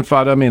mother and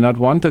father may not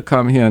want to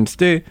come here and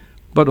stay,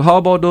 but how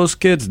about those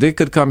kids? They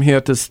could come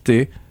here to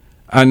stay.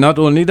 And not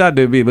only that,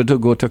 they'll be able to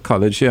go to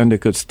college here and they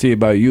could stay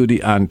by you,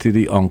 the auntie,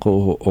 the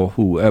uncle, or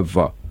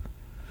whoever.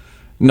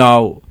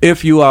 Now,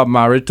 if you are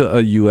married to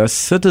a U.S.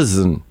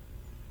 citizen,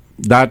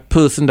 that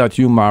person that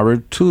you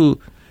married to,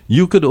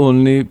 you could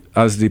only,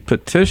 as the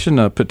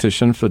petitioner,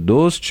 petition for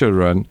those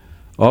children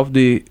of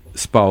the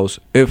spouse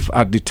if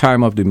at the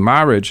time of the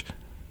marriage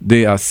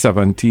they are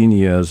 17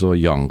 years or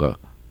younger.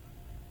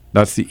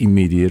 That's the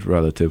immediate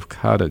relative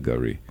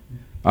category.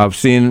 I've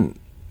seen,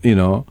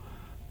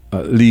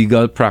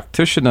 legal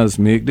practitioners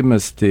make the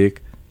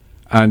mistake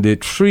and they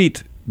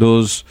treat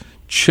those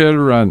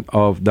children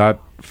of that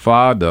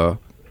father,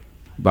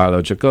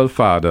 biological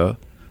father,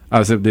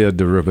 as if they are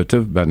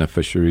derivative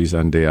beneficiaries,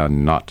 and they are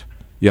not.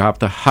 You have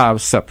to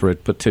have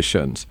separate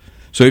petitions.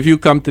 So if you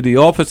come to the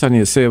office and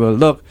you say, well,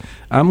 look,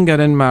 I'm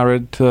getting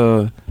married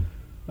to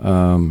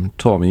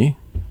Tommy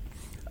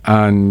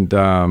and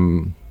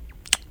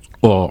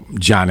or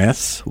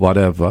Janice,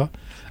 whatever,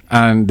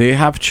 and they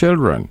have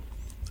children.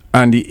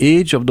 And the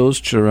age of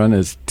those children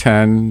is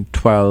 10,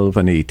 12,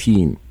 and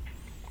 18.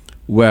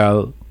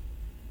 Well,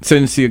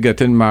 since you're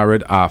getting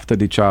married after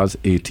the child's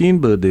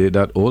 18th birthday,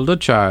 that older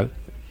child,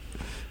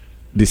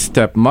 the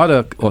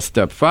stepmother or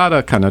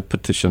stepfather cannot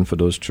petition for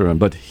those children,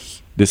 but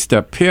the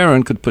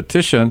step-parent could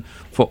petition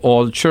for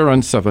all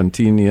children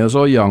 17 years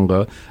or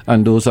younger,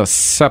 and those are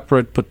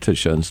separate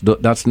petitions.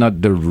 That's not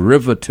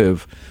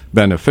derivative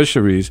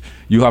beneficiaries.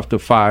 You have to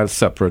file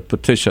separate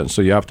petitions.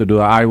 So you have to do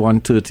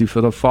I-130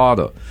 for the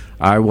father,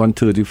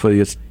 I-130 for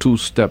your two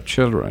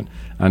stepchildren.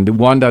 And the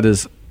one that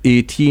is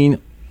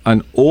 18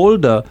 and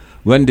older,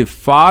 when the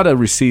father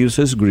receives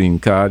his green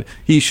card,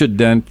 he should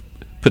then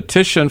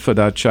petition for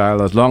that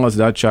child, as long as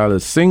that child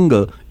is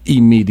single,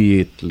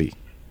 immediately.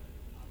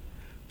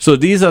 So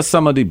these are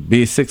some of the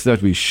basics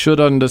that we should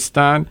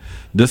understand.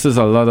 There's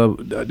a lot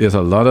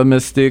of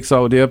mistakes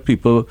out there.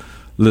 People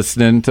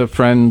listening to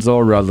friends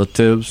or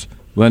relatives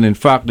when in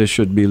fact they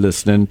should be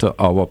listening to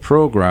our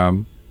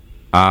program,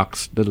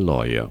 Ask the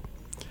Lawyer.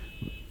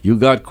 You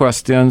got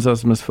questions,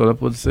 as Ms.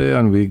 Phillip would say,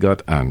 and we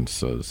got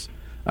answers.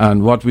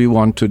 And what we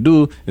want to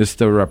do is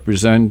to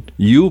represent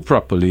you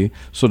properly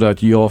so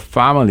that your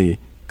family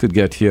could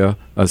get here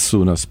as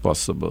soon as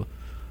possible.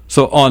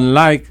 So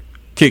unlike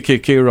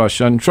KKK,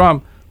 Russia, and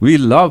Trump, we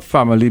love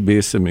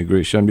family-based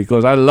immigration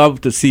because I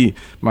love to see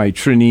my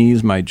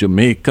Trinis, my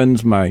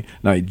Jamaicans, my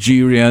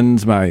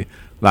Nigerians, my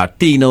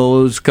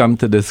Latinos come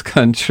to this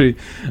country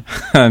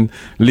and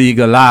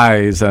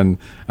legalize and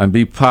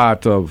be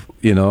part of,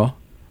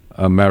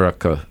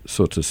 America,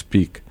 so to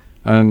speak.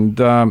 And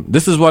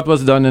this is what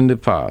was done in the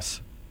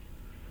past.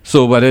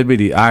 So whether it be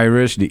the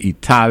Irish, the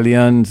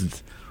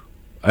Italians,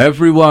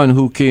 everyone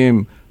who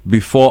came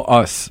before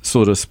us,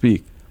 so to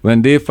speak,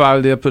 when they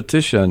filed their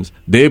petitions,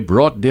 they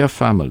brought their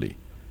family.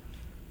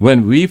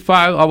 When we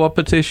file our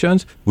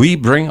petitions, we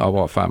bring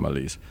our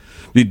families.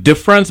 The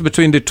difference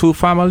between the two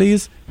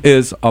families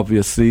is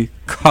obviously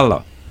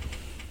color.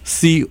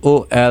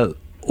 C-O-L-O-R,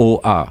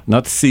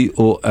 not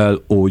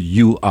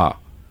C-O-L-O-U-R.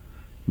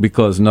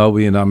 because now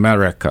we're in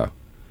America.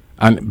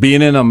 And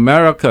being in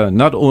America,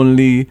 not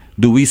only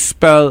do we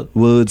spell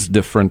words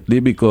differently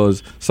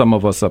because some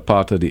of us are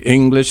part of the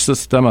English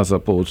system as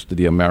opposed to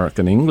the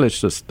American English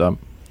system,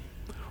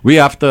 we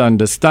have to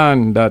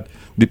understand that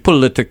the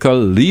political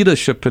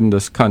leadership in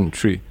this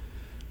country,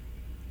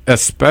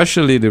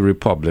 especially the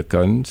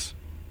Republicans,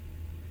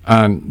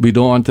 and we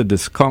don't want to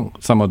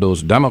discount some of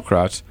those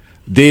Democrats,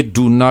 they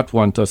do not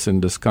want us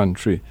in this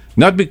country.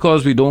 Not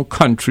because we don't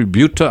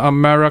contribute to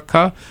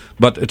America,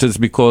 but it is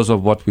because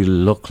of what we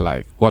look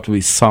like, what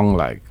we sound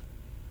like.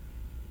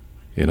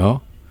 You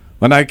know?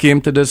 When I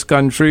came to this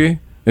country,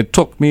 it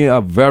took me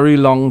a very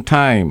long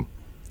time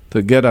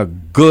to get a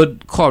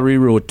good curry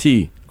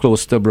roti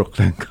close to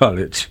Brooklyn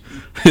College.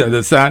 You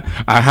understand?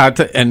 I had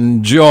to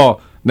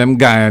endure them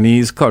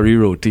Guyanese curry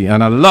roti.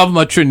 And I love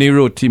my Trini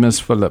roti,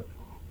 Miss Phillip.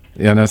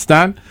 You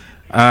understand?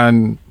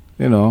 And,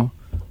 you know,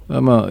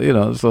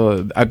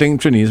 so I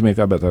think Trinis make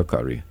a better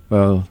curry.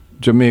 Well,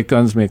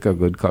 Jamaicans make a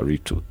good curry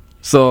too.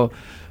 So,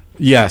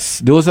 yes,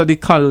 those are the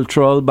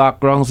cultural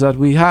backgrounds that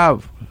we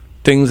have,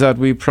 things that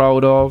we're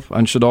proud of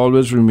and should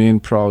always remain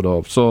proud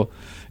of. So,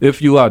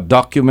 if you are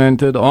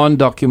documented,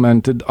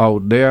 undocumented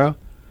out there,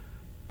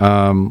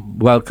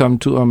 welcome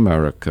to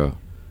America.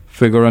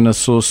 Figure and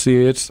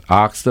Associates,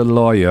 ask the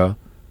lawyer.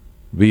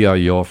 We are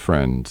your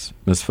friends.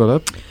 Ms.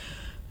 Phillip?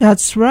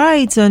 That's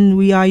right, and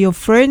we are your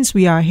friends.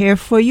 We are here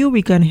for you.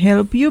 We can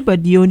help you,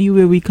 but the only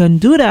way we can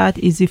do that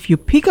is if you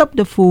pick up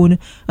the phone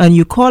and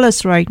you call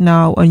us right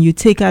now and you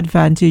take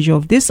advantage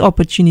of this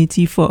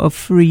opportunity for a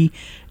free,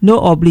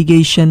 no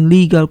obligation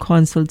legal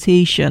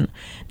consultation.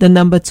 The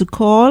number to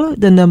call,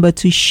 the number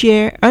to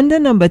share, and the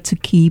number to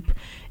keep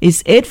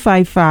is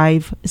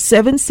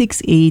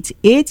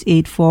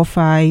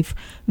 855-768-8845.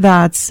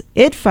 That's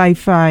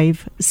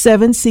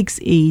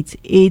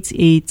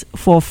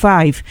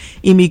 855-768-8845.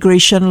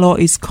 Immigration law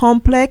is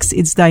complex,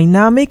 it's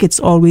dynamic, it's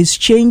always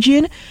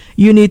changing.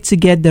 You need to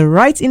get the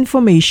right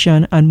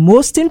information, and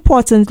most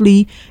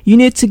importantly, you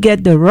need to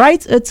get the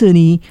right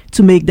attorney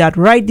to make that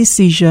right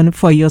decision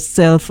for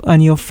yourself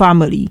and your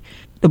family.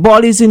 The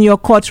ball is in your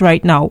court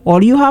right now.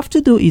 All you have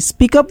to do is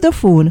pick up the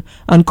phone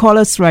and call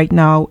us right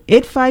now,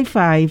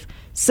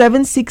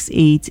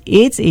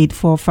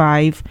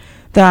 855-768-8845.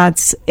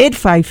 That's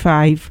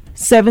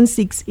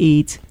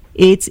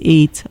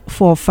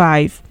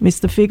 855-768-8845.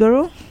 Mr.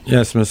 Figaro?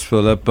 Yes, Ms.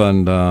 Phillip.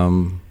 And,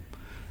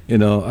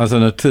 as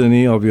an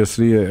attorney,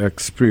 obviously, I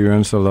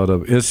experience a lot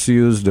of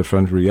issues,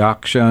 different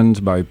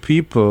reactions by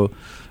people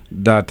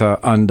that are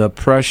under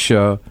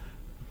pressure,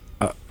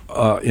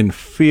 in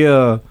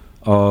fear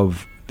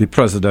of the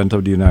President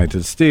of the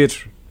United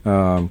States,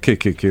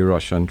 KKK,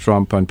 Russian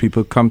Trump, and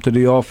people come to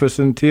the office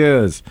in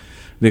tears.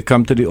 They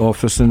come to the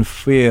office in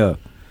fear.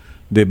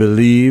 They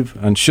believe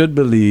and should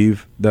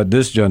believe that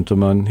this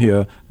gentleman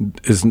here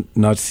is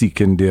not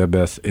seeking their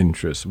best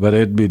interest, whether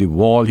it be the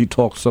wall he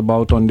talks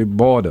about on the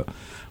border,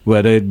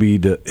 whether it be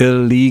the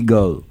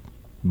illegal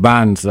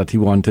bans that he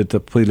wanted to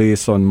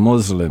place on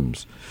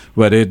Muslims,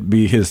 whether it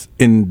be his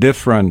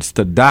indifference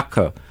to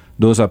DACA.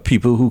 Those are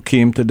people who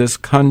came to this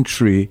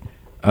country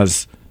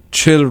as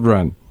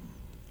children,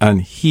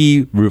 and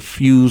he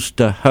refused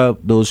to help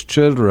those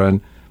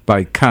children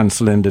by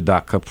canceling the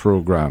DACA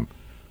program.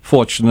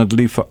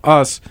 Fortunately for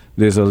us,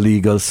 there's a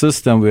legal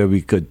system where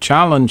we could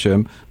challenge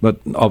him, but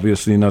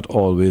obviously not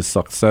always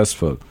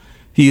successful.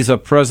 He's a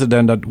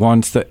president that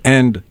wants to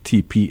end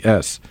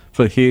TPS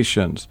for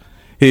Haitians.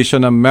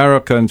 Haitian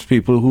Americans,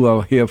 people who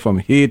are here from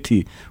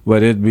Haiti,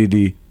 whether it be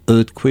the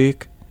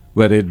earthquake,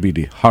 whether it be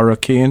the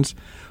hurricanes,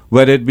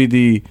 whether it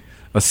be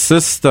a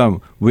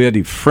system where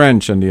the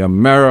French and the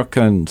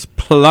Americans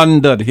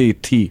plundered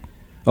Haiti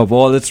of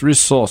all its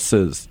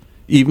resources,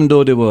 even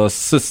though they were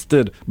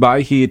assisted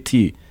by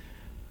Haiti,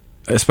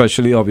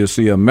 especially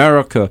obviously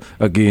America,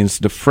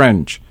 against the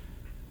French.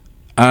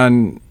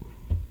 And,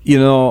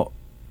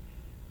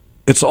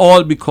 it's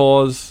all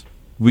because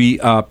we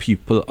are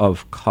people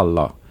of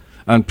color.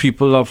 And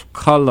people of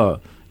color,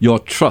 your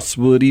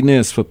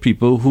trustworthiness for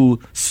people who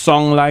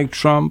song like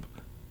Trump,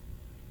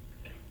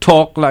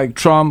 talk like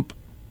Trump,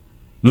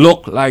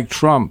 look like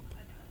Trump,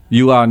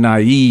 you are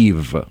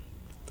naive.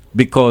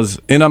 Because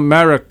in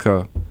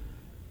America,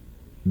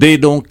 they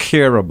don't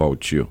care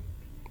about you.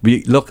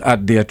 We look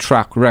at their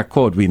track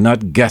record. We're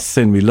not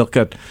guessing. We look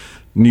at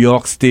New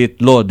York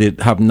State law. They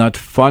have not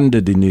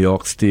funded the New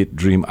York State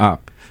Dream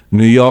Act.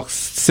 New York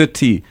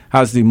City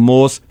has the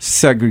most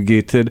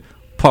segregated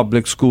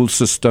public school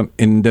system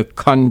in the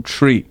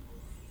country.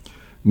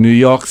 New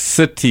York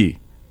City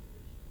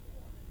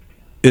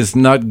is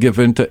not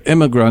given to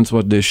immigrants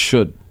what they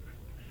should.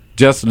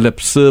 Just lip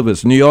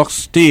service. New York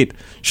State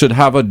should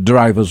have a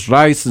driver's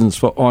license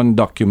for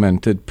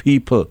undocumented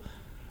people.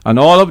 And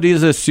all of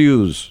these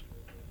issues,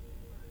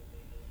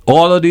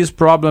 all of these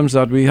problems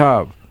that we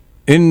have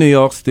in New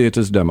York State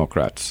is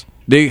Democrats.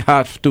 They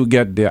have to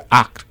get their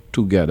act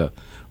together,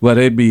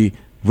 whether it be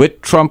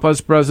with Trump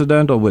as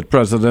president or with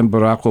President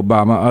Barack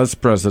Obama as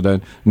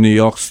president. New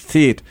York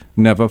State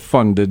never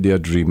funded their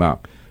Dream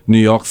Act. New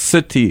York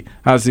City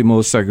has the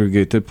most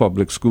segregated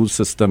public school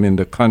system in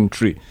the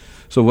country.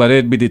 So whether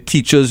it be the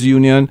teachers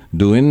union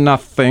doing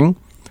nothing,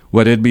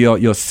 whether it be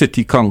your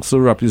city council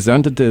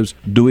representatives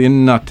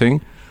doing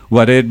nothing,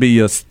 whether it be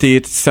your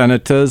state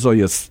senators or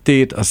your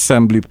state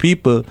assembly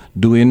people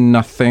doing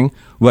nothing,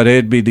 whether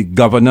it be the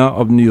governor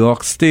of New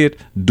York State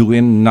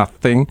doing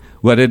nothing,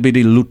 whether it be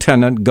the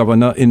lieutenant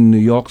governor in New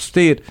York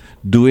State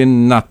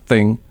doing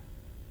nothing.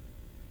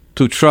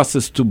 To trust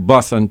is to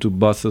bust, and to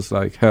bust is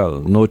like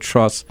hell. No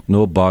trust,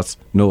 no bust,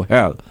 no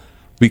hell.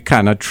 We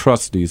cannot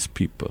trust these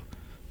people.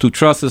 To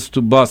trust is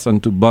to bust,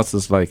 and to bust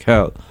is like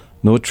hell.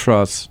 No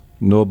trust,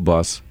 no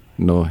bust,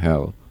 no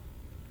hell.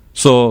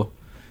 So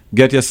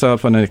get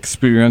yourself an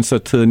experienced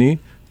attorney.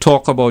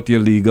 Talk about your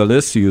legal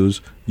issues.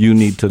 You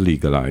need to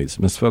legalize.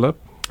 Ms. Phillip?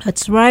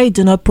 That's right.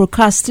 Do not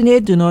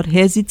procrastinate. Do not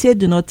hesitate.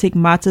 Do not take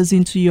matters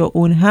into your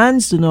own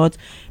hands. Do not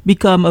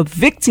become a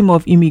victim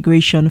of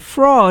immigration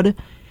fraud.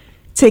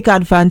 Take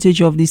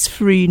advantage of this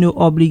free, no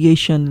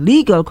obligation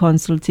legal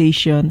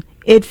consultation.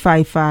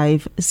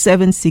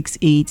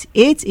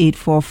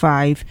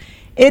 855-768-8845.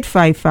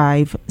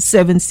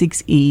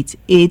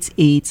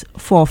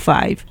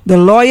 855-768-8845. The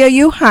lawyer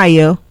you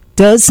hire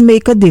does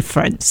make a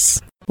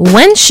difference.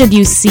 When should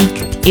you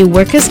seek a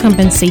workers'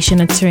 compensation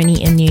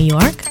attorney in New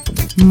York?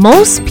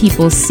 Most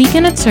people seek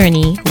an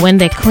attorney when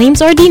their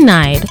claims are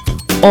denied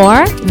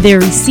or they're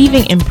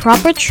receiving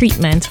improper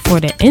treatment for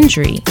their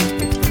injury.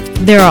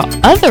 There are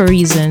other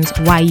reasons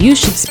why you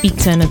should speak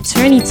to an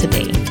attorney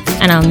today,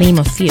 and I'll name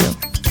a few.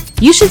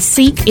 You should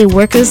seek a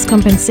workers'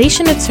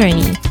 compensation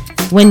attorney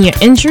when your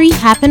injury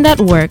happened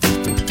at work,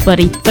 but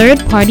a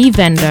third-party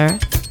vendor,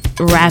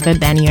 rather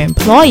than your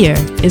employer,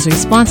 is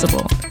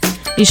responsible.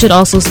 You should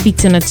also speak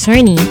to an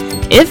attorney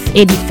if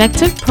a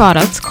defective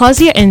product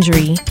caused your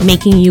injury,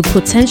 making you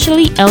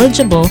potentially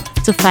eligible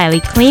to file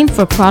a claim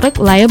for product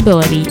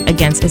liability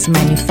against its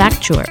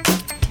manufacturer.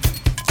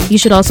 You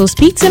should also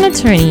speak to an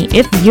attorney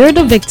if you're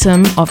the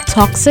victim of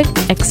toxic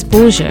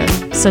exposure,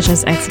 such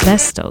as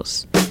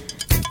asbestos.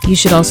 You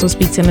should also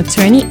speak to an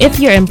attorney if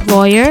your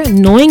employer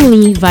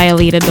knowingly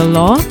violated the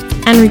law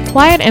and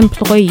required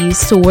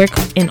employees to work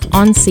in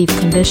unsafe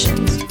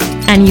conditions.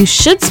 And you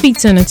should speak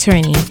to an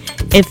attorney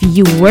if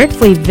you work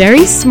for a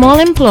very small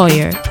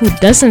employer who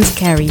doesn't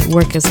carry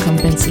workers'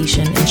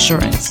 compensation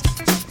insurance.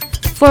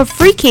 For a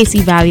free case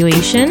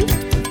evaluation,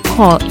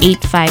 call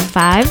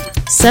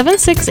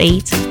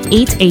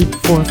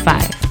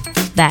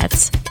 855-768-8845.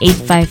 That's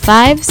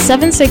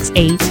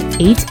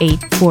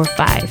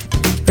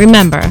 855-768-8845.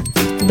 Remember,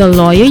 the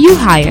lawyer you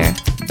hire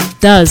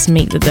does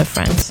make the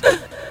difference.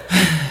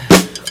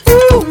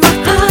 Ooh,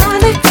 my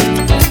honey,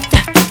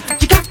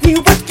 you got me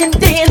working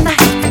day and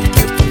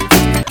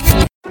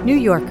night. New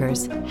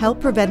Yorkers, help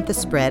prevent the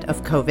spread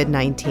of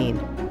COVID-19.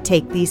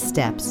 Take these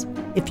steps.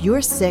 If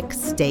you're sick,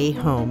 stay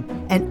home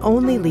and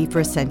only leave for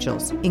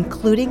essentials,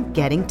 including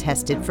getting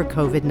tested for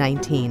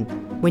COVID-19.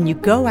 When you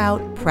go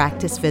out,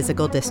 practice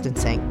physical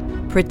distancing.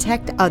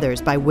 Protect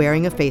others by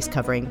wearing a face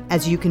covering,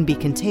 as you can be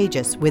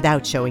contagious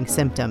without showing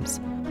symptoms.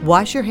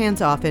 Wash your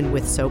hands often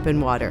with soap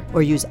and water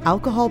or use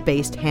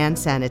alcohol-based hand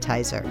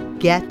sanitizer.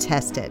 Get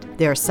tested.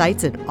 There are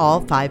sites in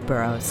all 5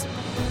 boroughs.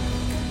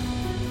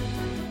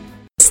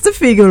 Mr.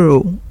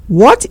 Figaro,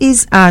 what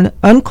is an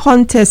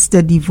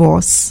uncontested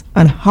divorce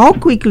and how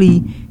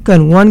quickly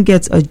can one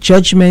get a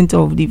judgment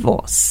of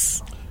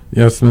divorce?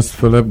 Yes, Mr.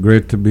 Phillip,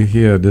 great to be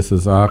here. This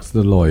is Ask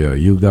the Lawyer.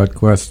 You got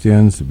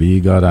questions, we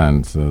got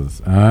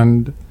answers.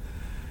 And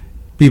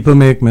people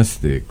make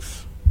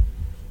mistakes.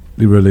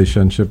 The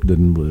relationship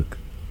didn't work.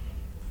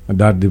 And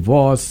that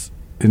divorce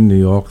in New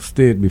York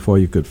State, before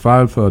you could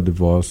file for a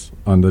divorce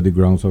under the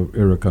grounds of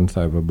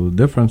irreconcilable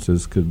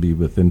differences, could be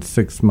within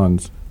 6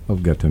 months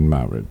of getting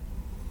married.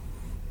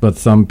 But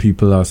some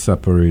people are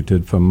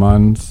separated for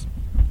months,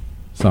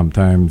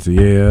 sometimes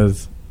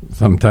years,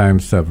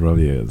 sometimes several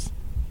years,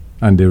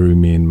 and they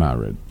remain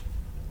married.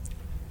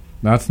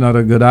 That's not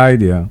a good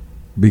idea,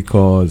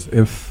 because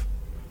if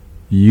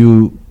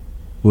you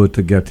were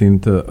to get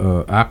into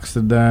an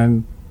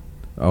accident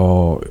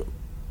or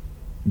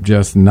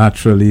just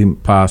naturally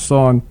pass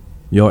on,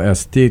 your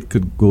estate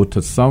could go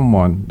to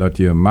someone that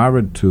you're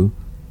married to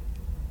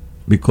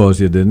because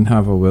you didn't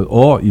have a will,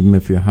 or even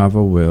if you have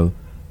a will,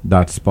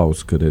 that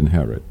spouse could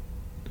inherit.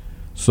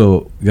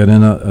 So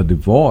getting a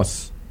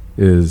divorce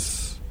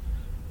is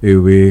a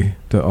way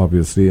to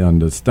obviously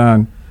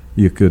understand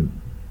you could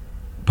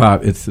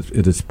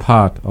it is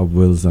part of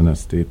wills and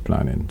estate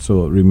planning.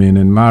 So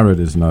remaining married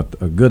is not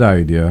a good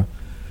idea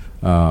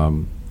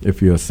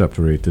if you're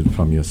separated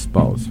from your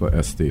spouse for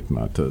estate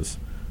matters.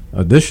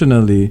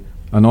 Additionally,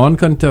 an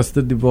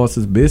uncontested divorce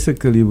is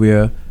basically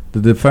where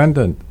the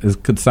defendant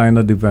could sign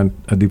a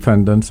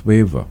defendant's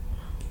waiver.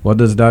 What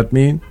does that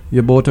mean?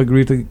 You both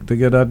agree to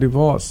get a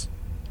divorce.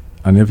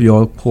 And if you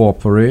all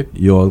cooperate,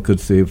 you all could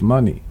save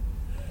money.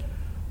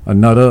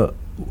 Another,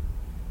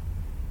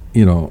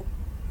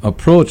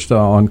 approach to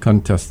an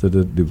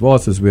uncontested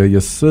divorce is where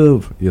you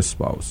serve your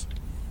spouse.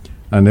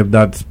 And if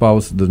that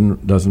spouse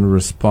doesn't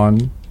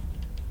respond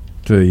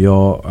to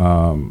your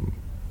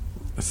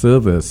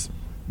service,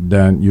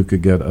 then you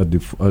could get a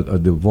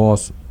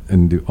divorce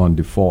on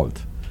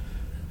default.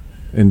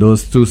 In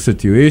those two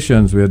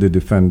situations where the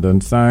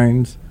defendant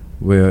signs,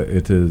 where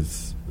it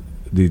is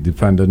the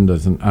defendant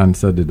doesn't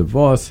answer the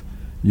divorce,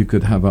 you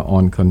could have an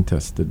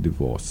uncontested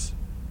divorce.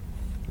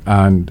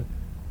 And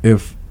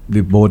if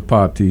the both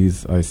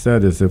parties, I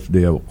said, is if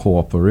they are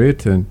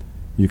cooperating,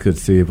 you could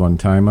save on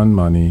time and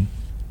money.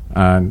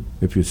 And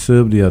if you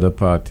serve the other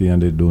party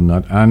and they do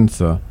not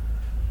answer,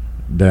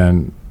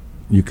 then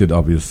you could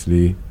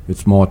obviously,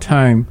 it's more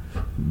time,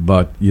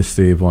 but you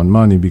save on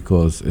money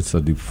because it's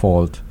a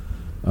default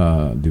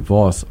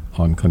divorce,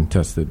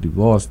 uncontested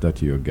divorce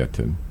that you're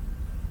getting.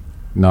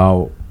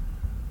 Now,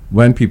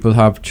 when people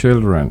have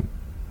children,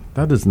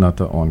 that is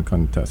not an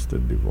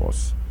uncontested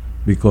divorce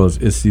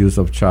because issues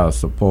of child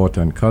support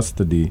and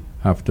custody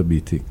have to be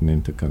taken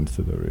into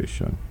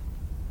consideration.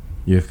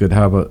 You could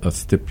have a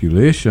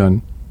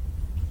stipulation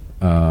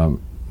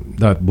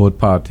that both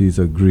parties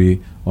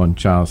agree on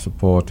child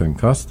support and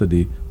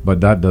custody,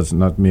 but that does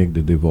not make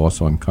the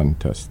divorce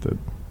uncontested.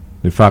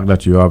 The fact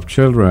that you have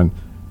children,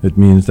 it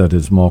means that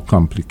it's more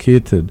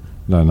complicated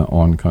than an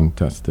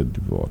uncontested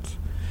divorce.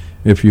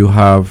 If you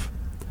have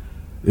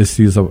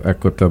issues of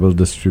equitable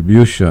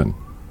distribution,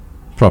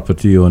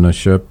 property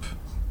ownership,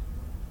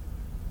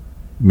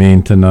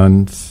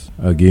 maintenance,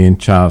 again,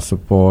 child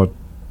support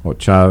or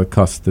child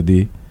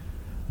custody,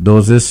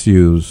 those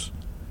issues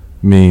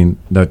mean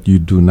that you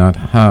do not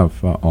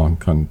have an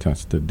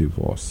uncontested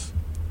divorce.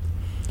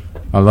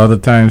 A lot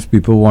of times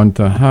people want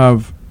to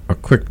have a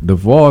quick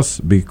divorce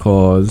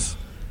because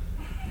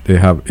they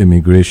have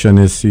immigration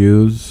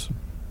issues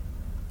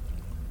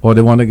or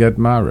they want to get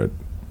married.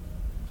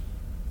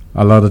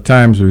 A lot of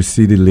times we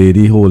see the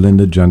lady holding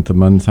the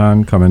gentleman's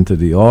hand coming to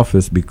the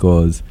office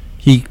because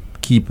he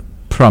keep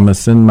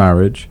promising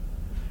marriage.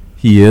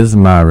 He is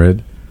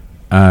married,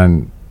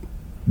 and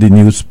the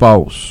new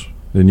spouse,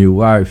 the new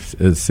wife,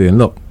 is saying,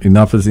 look,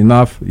 enough is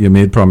enough. You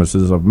made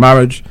promises of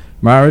marriage.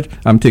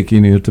 I'm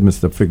taking you to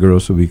Mr. Figaro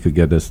so we could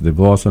get this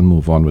divorce and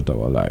move on with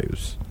our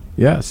lives.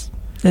 Yes.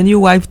 The new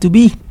wife to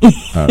be.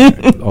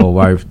 Or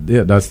wife,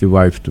 yeah, that's the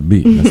wife to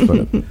be. Let's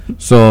put it.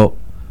 So,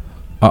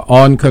 an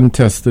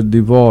uncontested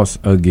divorce,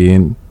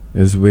 again,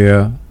 is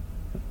where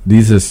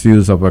these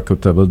issues of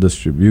equitable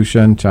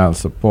distribution, child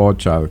support,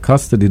 child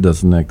custody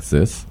doesn't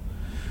exist.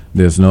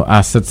 There's no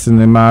assets in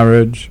the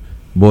marriage.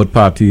 Both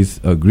parties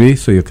agree,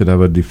 so you could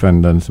have a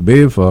defendant's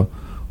waiver,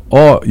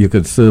 or you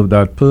could serve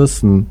that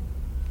person.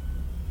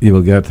 You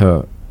will get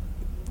a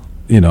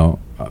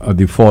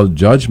default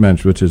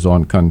judgment, which is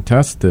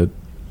uncontested,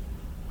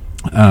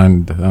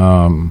 and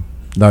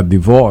that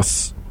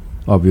divorce,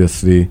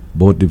 obviously,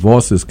 both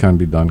divorces can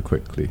be done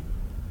quickly.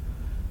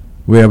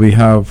 Where we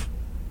have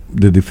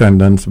the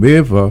defendant's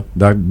waiver,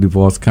 that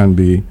divorce can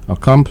be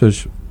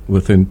accomplished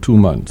within 2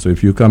 months. So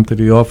if you come to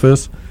the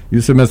office, you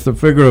say, Mr.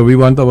 Figaro, we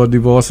want our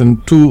divorce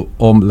in 2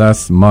 or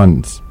less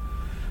months.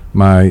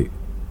 My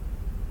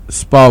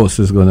spouse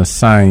is going to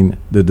sign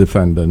the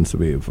defendant's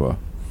waiver.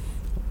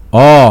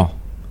 Or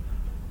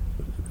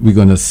we're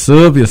going to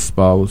serve your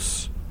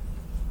spouse,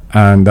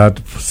 and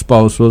that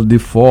spouse will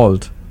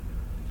default,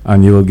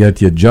 and you will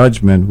get your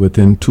judgment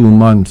within 2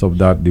 months of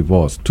that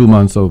divorce, 2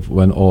 months of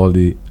when all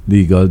the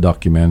legal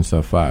documents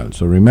are filed.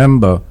 So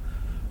remember,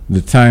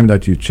 the time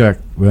that you check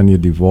when your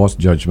divorce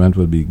judgment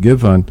will be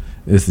given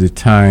is the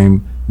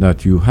time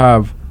that you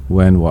have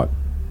when what?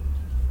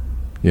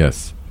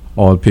 Yes,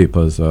 all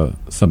papers are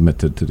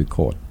submitted to the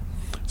court.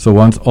 So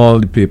once all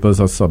the papers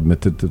are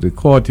submitted to the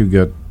court, you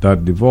get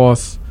that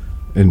divorce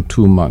in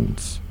 2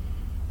 months.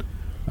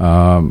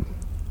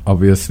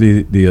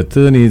 Obviously, the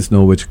attorneys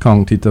know which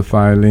county to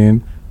file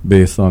in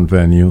based on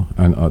venue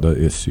and other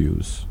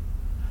issues.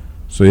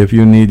 So if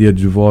you need your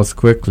divorce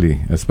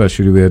quickly,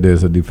 especially where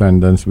there's a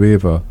defendant's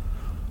waiver,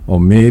 or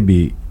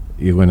maybe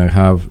you're going to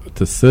have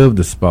to serve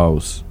the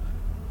spouse,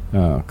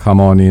 come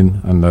on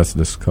in and let's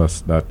discuss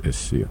that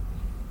issue.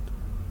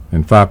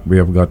 In fact, we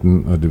have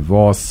gotten a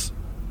divorce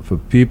for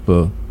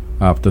people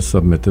after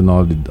submitting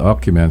all the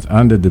documents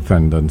and the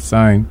defendant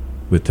signed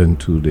within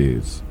 2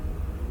 days.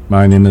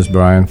 My name is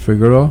Brian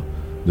Figaro.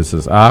 This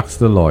is Ask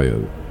the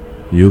Lawyer.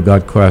 You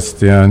got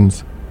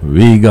questions,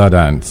 we got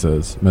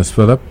answers. Ms.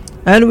 Phillip?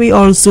 And we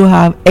also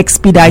have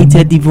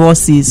expedited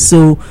divorces.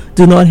 So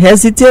do not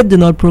hesitate, do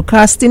not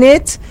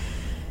procrastinate.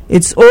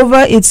 It's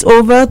over.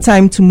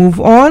 Time to move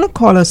on.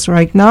 Call us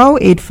right now,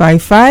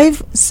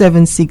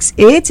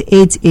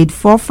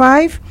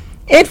 855-768-8845,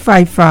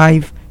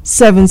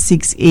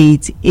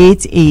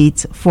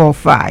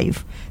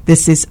 855-768-8845.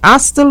 This is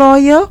Ask the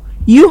Lawyer.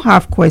 You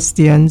have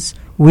questions,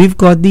 we've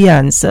got the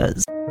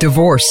answers.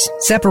 Divorce,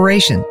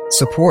 separation,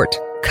 support,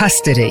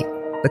 custody.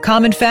 The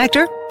common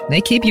factor? They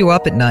keep you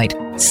up at night.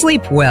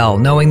 Sleep well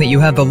knowing that you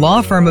have the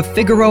law firm of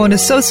Figueroa &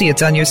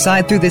 Associates on your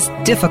side through this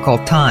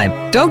difficult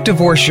time. Don't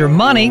divorce your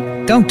money.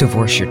 Don't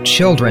divorce your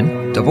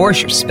children.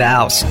 Divorce your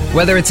spouse.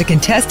 Whether it's a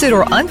contested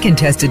or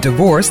uncontested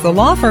divorce, the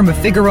law firm of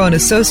Figueroa &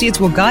 Associates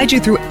will guide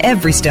you through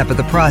every step of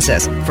the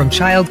process. From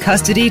child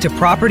custody to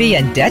property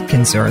and debt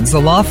concerns,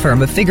 the law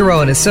firm of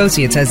Figueroa &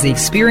 Associates has the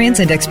experience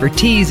and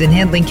expertise in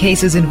handling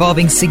cases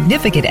involving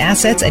significant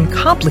assets and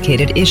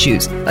complicated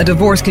issues. A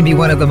divorce can be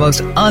one of the most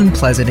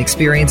unpleasant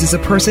experiences a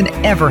person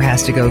ever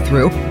has to go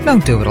through.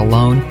 Don't do it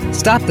alone.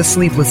 Stop the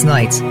sleepless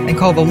nights and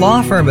call the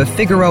law firm of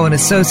Figueroa &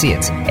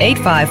 Associates,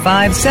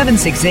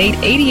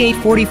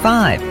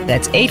 855-768-8845.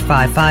 That's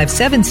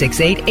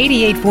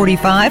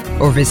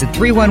 855-768-8845, or visit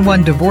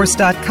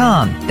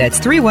 311divorce.com. That's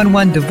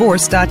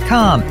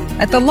 311divorce.com.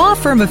 At the law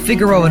firm of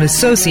Figueroa &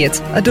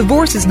 Associates, a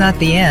divorce is not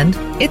the end,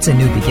 it's a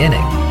new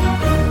beginning.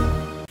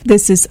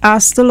 This is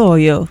Ask the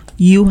Lawyer.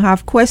 You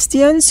have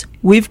questions?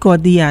 We've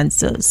got the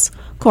answers.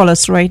 Call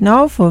us right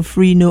now for a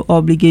free no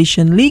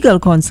obligation legal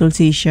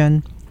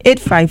consultation.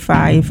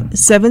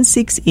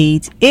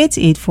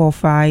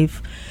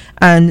 855-768-8845.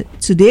 And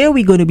today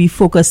we're going to be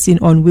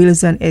focusing on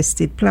wills and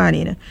estate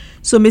planning.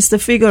 So, Mr.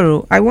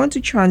 Figueroa, I want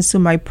to transfer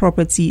my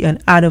property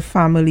and add a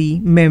family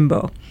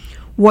member.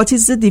 What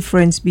is the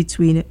difference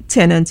between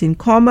tenant in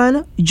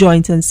common,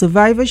 joint and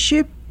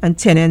survivorship, and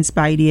tenants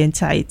by the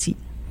entirety?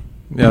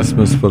 Yes,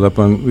 Ms. Phillip,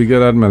 and we get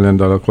that $1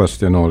 million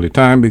question all the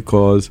time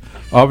because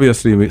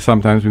obviously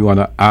sometimes we want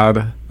to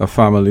add a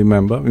family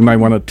member. We might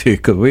want to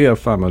take away a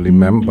family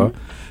member.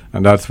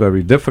 And that's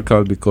very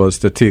difficult because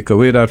to take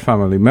away that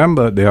family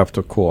member, they have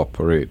to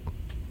cooperate.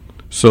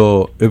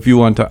 So if you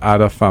want to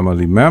add a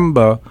family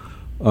member,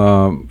 the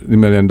 $1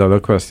 million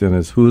question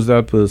is, who's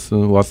that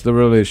person? What's the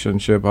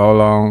relationship? How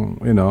long?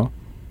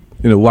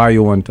 Why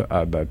you want to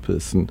add that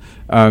person?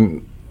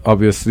 And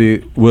obviously,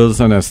 wills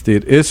and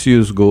estate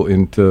issues go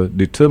into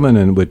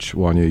determining which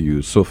one you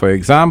use. So, for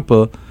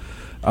example,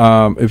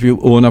 if you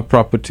own a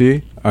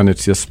property and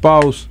it's your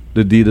spouse,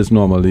 the deed is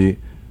normally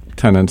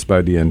tenants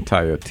by the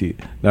entirety.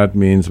 That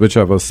means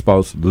whichever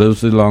spouse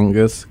lives the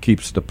longest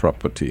keeps the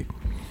property.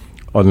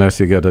 Unless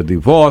you get a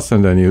divorce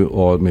and then you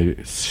all may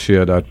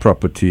share that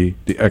property,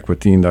 the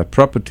equity in that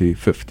property,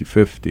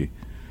 50-50.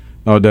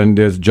 Now then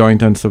there's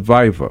joint and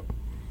survivor.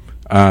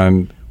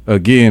 And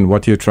again,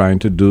 what you're trying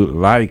to do,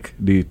 like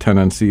the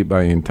tenancy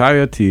by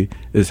entirety,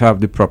 is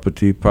have the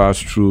property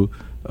pass through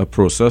a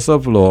process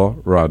of law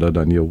rather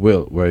than your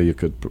will, where you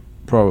could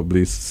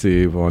probably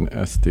save on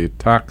estate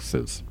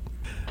taxes.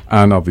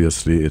 And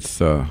obviously,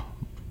 it's a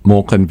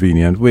more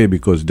convenient way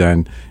because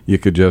then you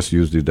could just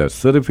use the death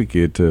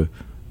certificate to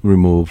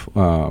remove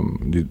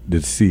the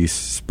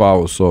deceased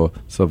spouse or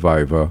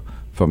survivor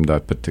from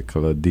that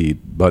particular deed.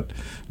 But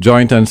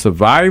joint and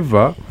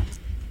survivor,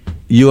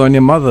 you and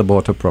your mother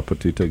bought a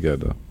property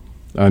together.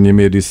 And you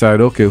may decide,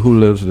 okay, who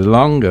lives the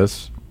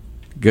longest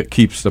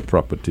keeps the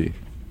property.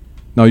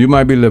 Now, you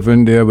might be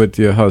living there with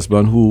your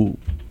husband who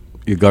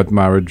you got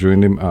married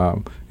during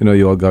the,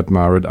 you all got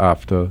married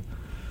after.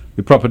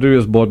 The property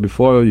was bought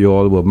before you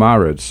all were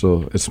married,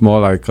 so it's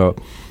more like the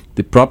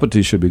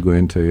property should be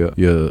going to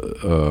your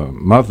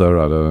mother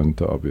rather than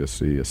to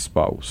obviously your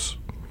spouse.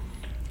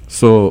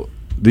 So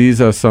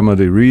these are some of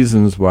the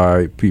reasons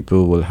why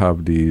people will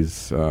have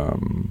these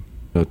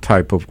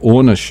type of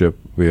ownership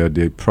where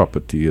the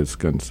property is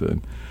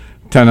concerned.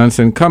 Tenants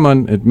in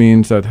common, it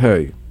means that,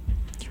 hey,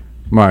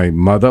 my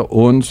mother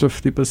owns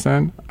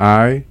 50%,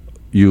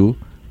 you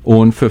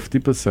own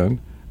 50%,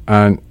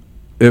 and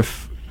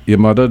if your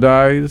mother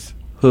dies,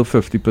 her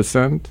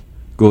 50%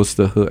 goes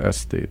to her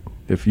estate.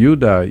 If you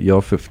die,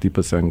 your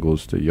 50%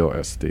 goes to your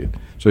estate.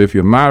 So if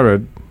you're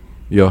married,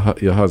 your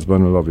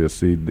husband will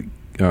obviously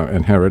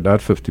inherit that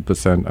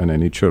 50% and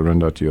any children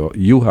that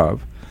you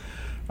have.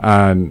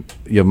 And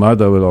your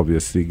mother will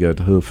obviously get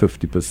her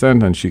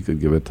 50% and she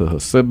could give it to her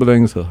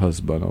siblings, her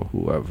husband, or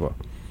whoever.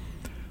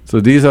 So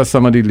these are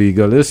some of the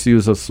legal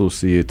issues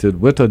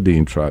associated with a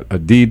deed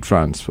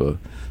transfer.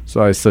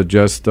 So I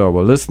suggest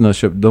our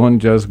listenership, don't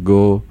just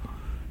go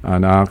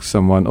and ask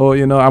someone,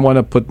 I want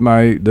to put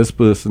this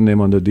person's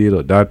name on the deed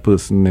or that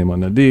person's name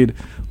on the deed.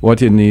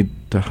 What you need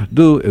to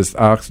do is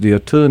ask the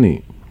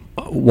attorney,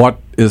 what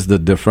is the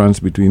difference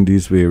between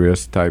these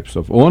various types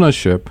of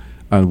ownership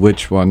and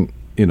which one,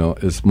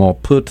 is more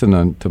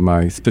pertinent to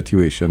my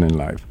situation in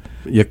life.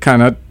 You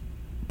cannot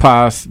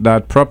pass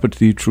that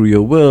property through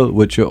your will,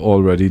 which you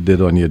already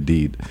did on your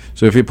deed.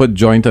 So if you put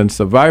joint and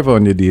survivor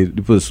on your deed,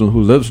 the person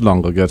who lives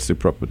longer gets the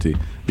property.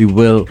 The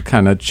will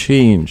cannot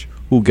change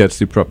who gets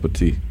the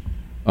property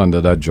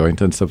under that joint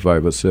and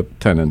survivorship,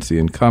 tenancy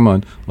in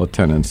common, or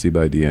tenancy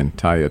by the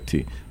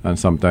entirety. And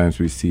sometimes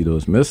we see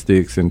those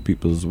mistakes in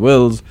people's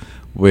wills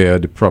where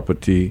the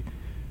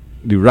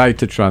right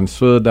to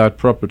transfer that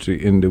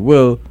property in the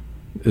will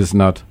is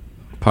not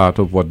part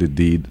of what the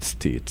deed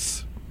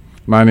states.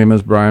 My name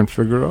is Brian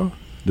Figueroa.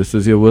 This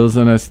is your Wills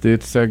and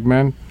Estates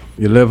segment.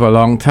 You live a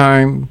long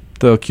time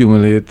to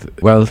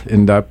accumulate wealth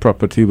in that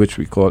property, which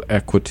we call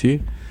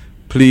equity.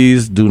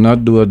 Please do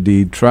not do a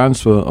deed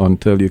transfer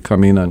until you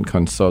come in and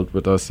consult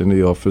with us in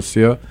the office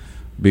here.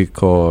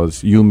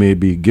 because you may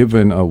be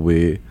giving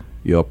away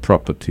your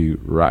property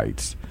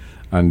rights.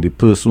 And the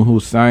person who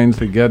signed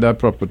to get that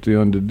property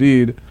on the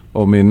deed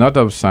or may not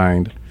have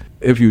signed,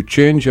 if you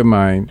change your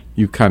mind,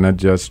 you cannot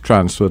just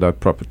transfer that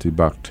property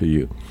back to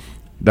you.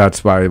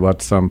 That's why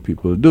what some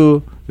people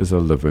do is a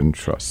living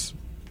trust.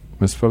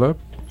 Ms. Phillip?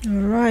 All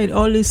right,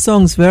 all these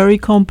songs very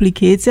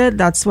complicated.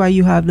 That's why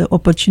you have the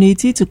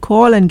opportunity to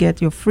call and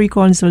get your free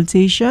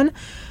consultation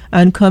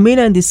and come in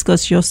and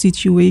discuss your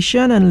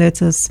situation and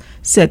let us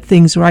set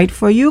things right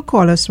for you.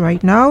 Call us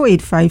right now,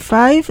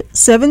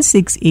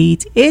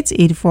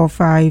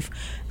 855-768-8845.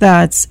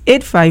 That's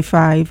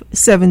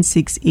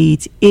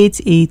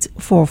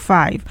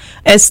 855-768-8845.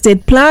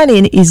 Estate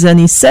planning is a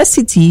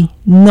necessity,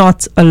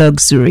 not a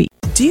luxury.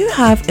 Do you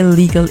have a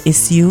legal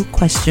issue,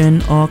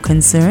 question, or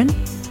concern?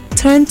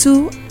 Turn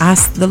to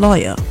Ask the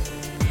Lawyer.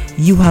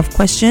 You have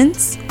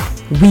questions?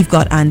 We've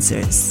got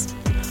answers.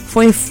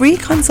 For a free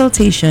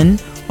consultation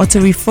or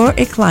to refer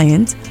a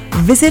client,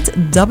 visit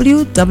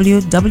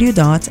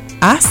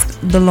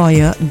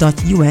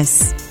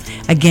www.askthelawyer.us.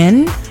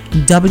 Again,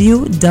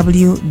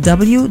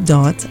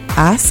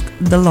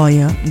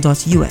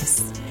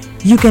 www.askthelawyer.us.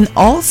 You can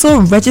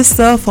also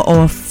register for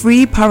our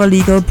free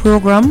paralegal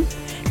program,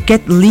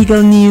 get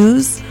legal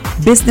news,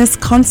 business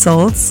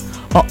consults,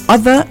 or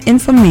other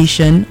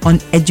information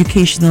on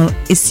educational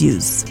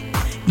issues.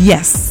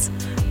 Yes,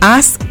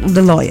 Ask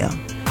the Lawyer.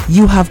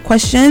 You have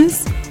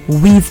questions?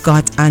 We've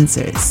got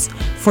answers.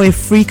 For a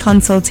free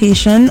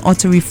consultation or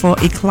to refer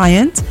a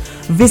client,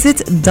 visit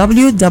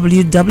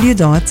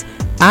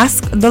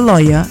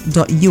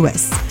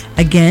www.askthelawyer.us.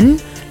 Again,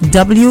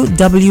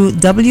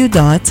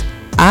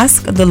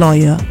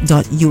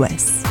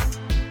 www.askthelawyer.us.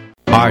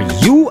 Are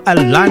you a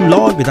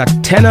landlord with a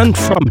tenant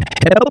from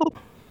hell?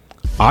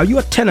 Are you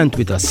a tenant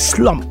with a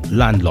slump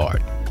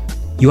landlord?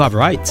 You have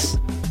rights.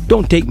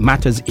 Don't take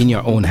matters in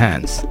your own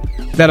hands.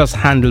 Let us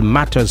handle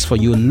matters for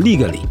you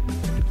legally.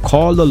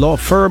 Call the law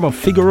firm of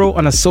Figaro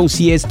and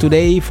Associates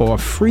today for a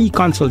free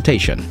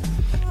consultation.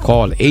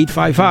 Call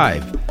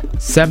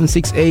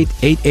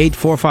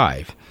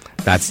 855-768-8845.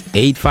 That's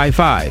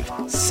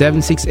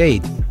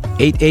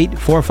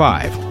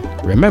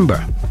 855-768-8845.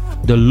 Remember,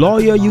 the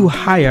lawyer you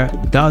hire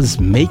does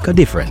make a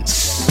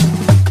difference.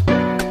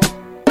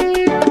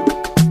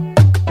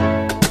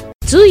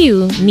 Do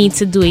you need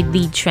to do a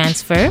deed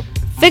transfer?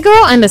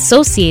 Figaro and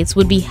Associates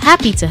would be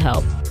happy to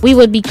help. We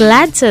would be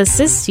glad to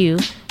assist you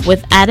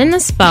with adding a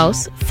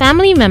spouse,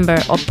 family member,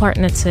 or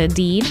partner to a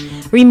deed,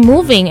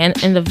 removing an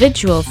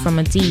individual from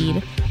a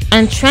deed,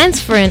 and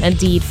transferring a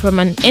deed from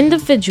an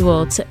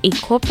individual to a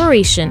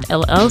corporation,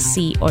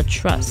 LLC, or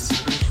trust.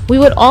 We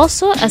would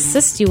also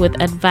assist you with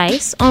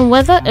advice on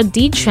whether a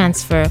deed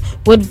transfer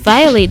would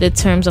violate the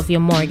terms of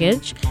your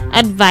mortgage,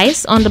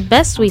 advice on the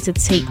best way to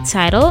take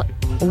title,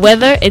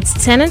 whether it's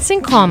tenants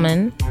in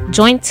common,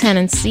 joint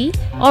tenancy,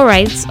 or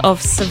rights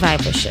of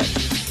survivorship.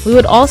 We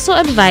would also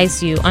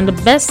advise you on the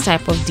best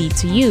type of deed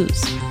to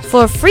use.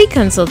 For a free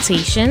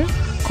consultation,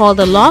 call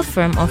the law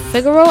firm of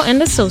Figaro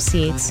and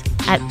Associates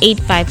at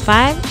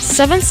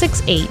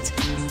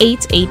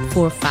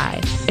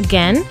 855-768-8845.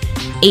 Again,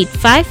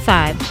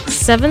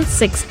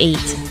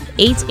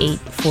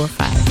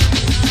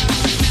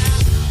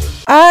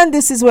 855-768-8845. And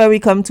this is where we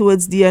come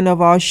towards the end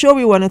of our show.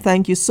 We want to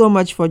thank you so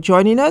much for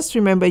joining us.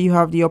 Remember, you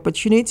have the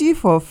opportunity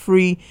for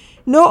free,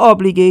 no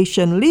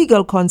obligation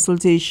legal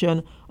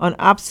consultation on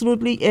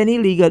absolutely any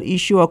legal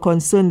issue or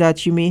concern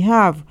that you may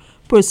have.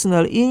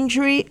 Personal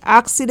injury,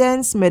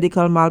 accidents,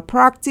 medical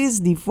malpractice,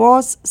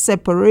 divorce,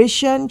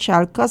 separation,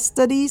 child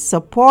custody,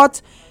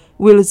 support,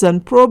 wills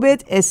and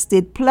probate,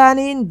 estate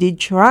planning, deed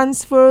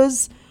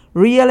transfers,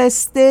 real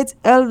estate,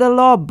 elder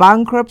law,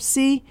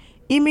 bankruptcy,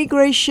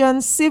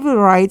 immigration, civil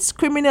rights,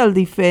 criminal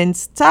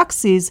defense,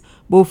 taxes,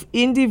 both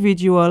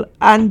individual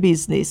and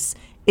business.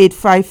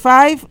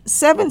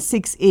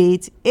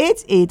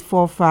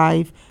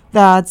 855-768-8845.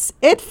 That's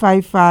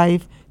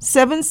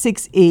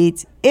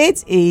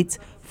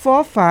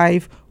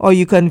 855-768-8845. Or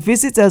you can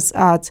visit us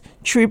at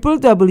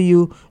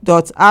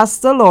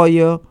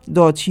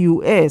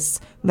www.askthelawyer.us.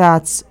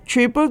 That's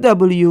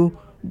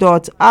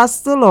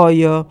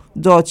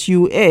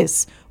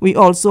www.askthelawyer.us. We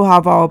also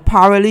have our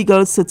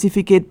paralegal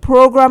certificate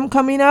program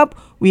coming up.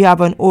 We have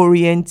an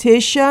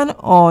orientation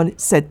on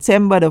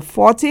September the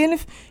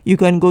 14th. You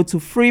can go to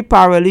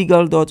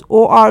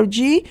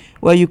freeparalegal.org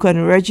where you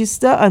can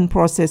register and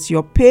process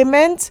your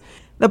payment.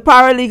 The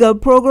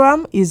paralegal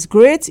program is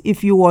great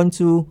if you want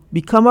to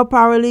become a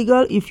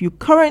paralegal. If you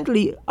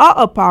currently are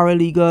a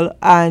paralegal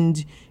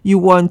and you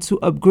want to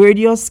upgrade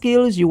your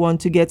skills, you want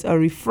to get a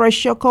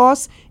refresher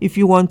course, if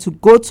you want to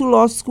go to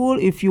law school,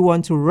 if you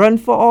want to run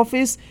for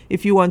office,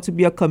 if you want to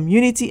be a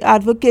community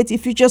advocate,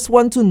 if you just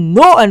want to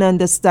know and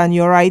understand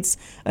your rights,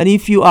 and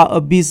if you are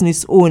a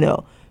business owner,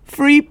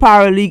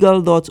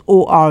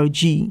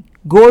 freeparalegal.org.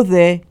 Go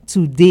there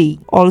today.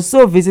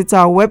 Also visit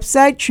our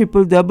website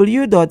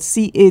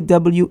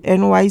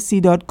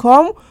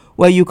www.cawnyc.com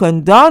where you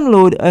can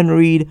download and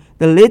read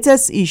the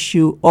latest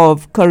issue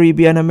of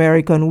Caribbean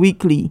American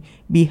Weekly.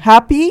 Be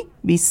happy,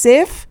 be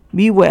safe,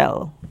 be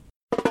well.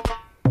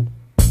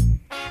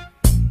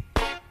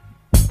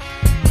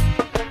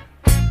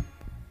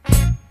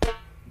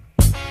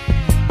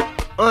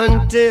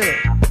 until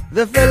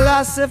the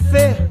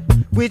philosophy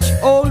which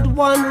old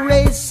one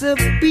race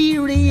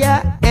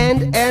superior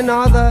and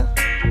another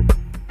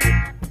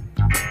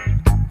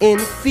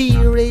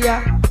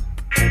inferior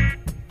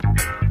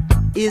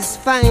is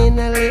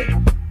finally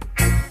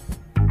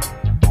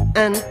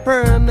and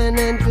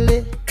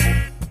permanently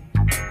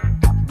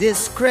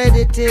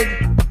discredited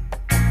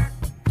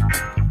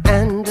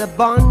and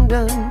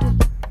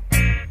abandoned.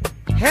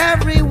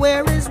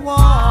 Everywhere is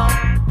war.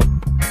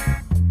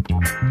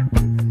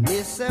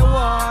 It's a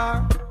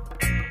war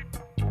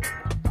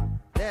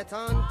that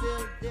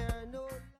until there are no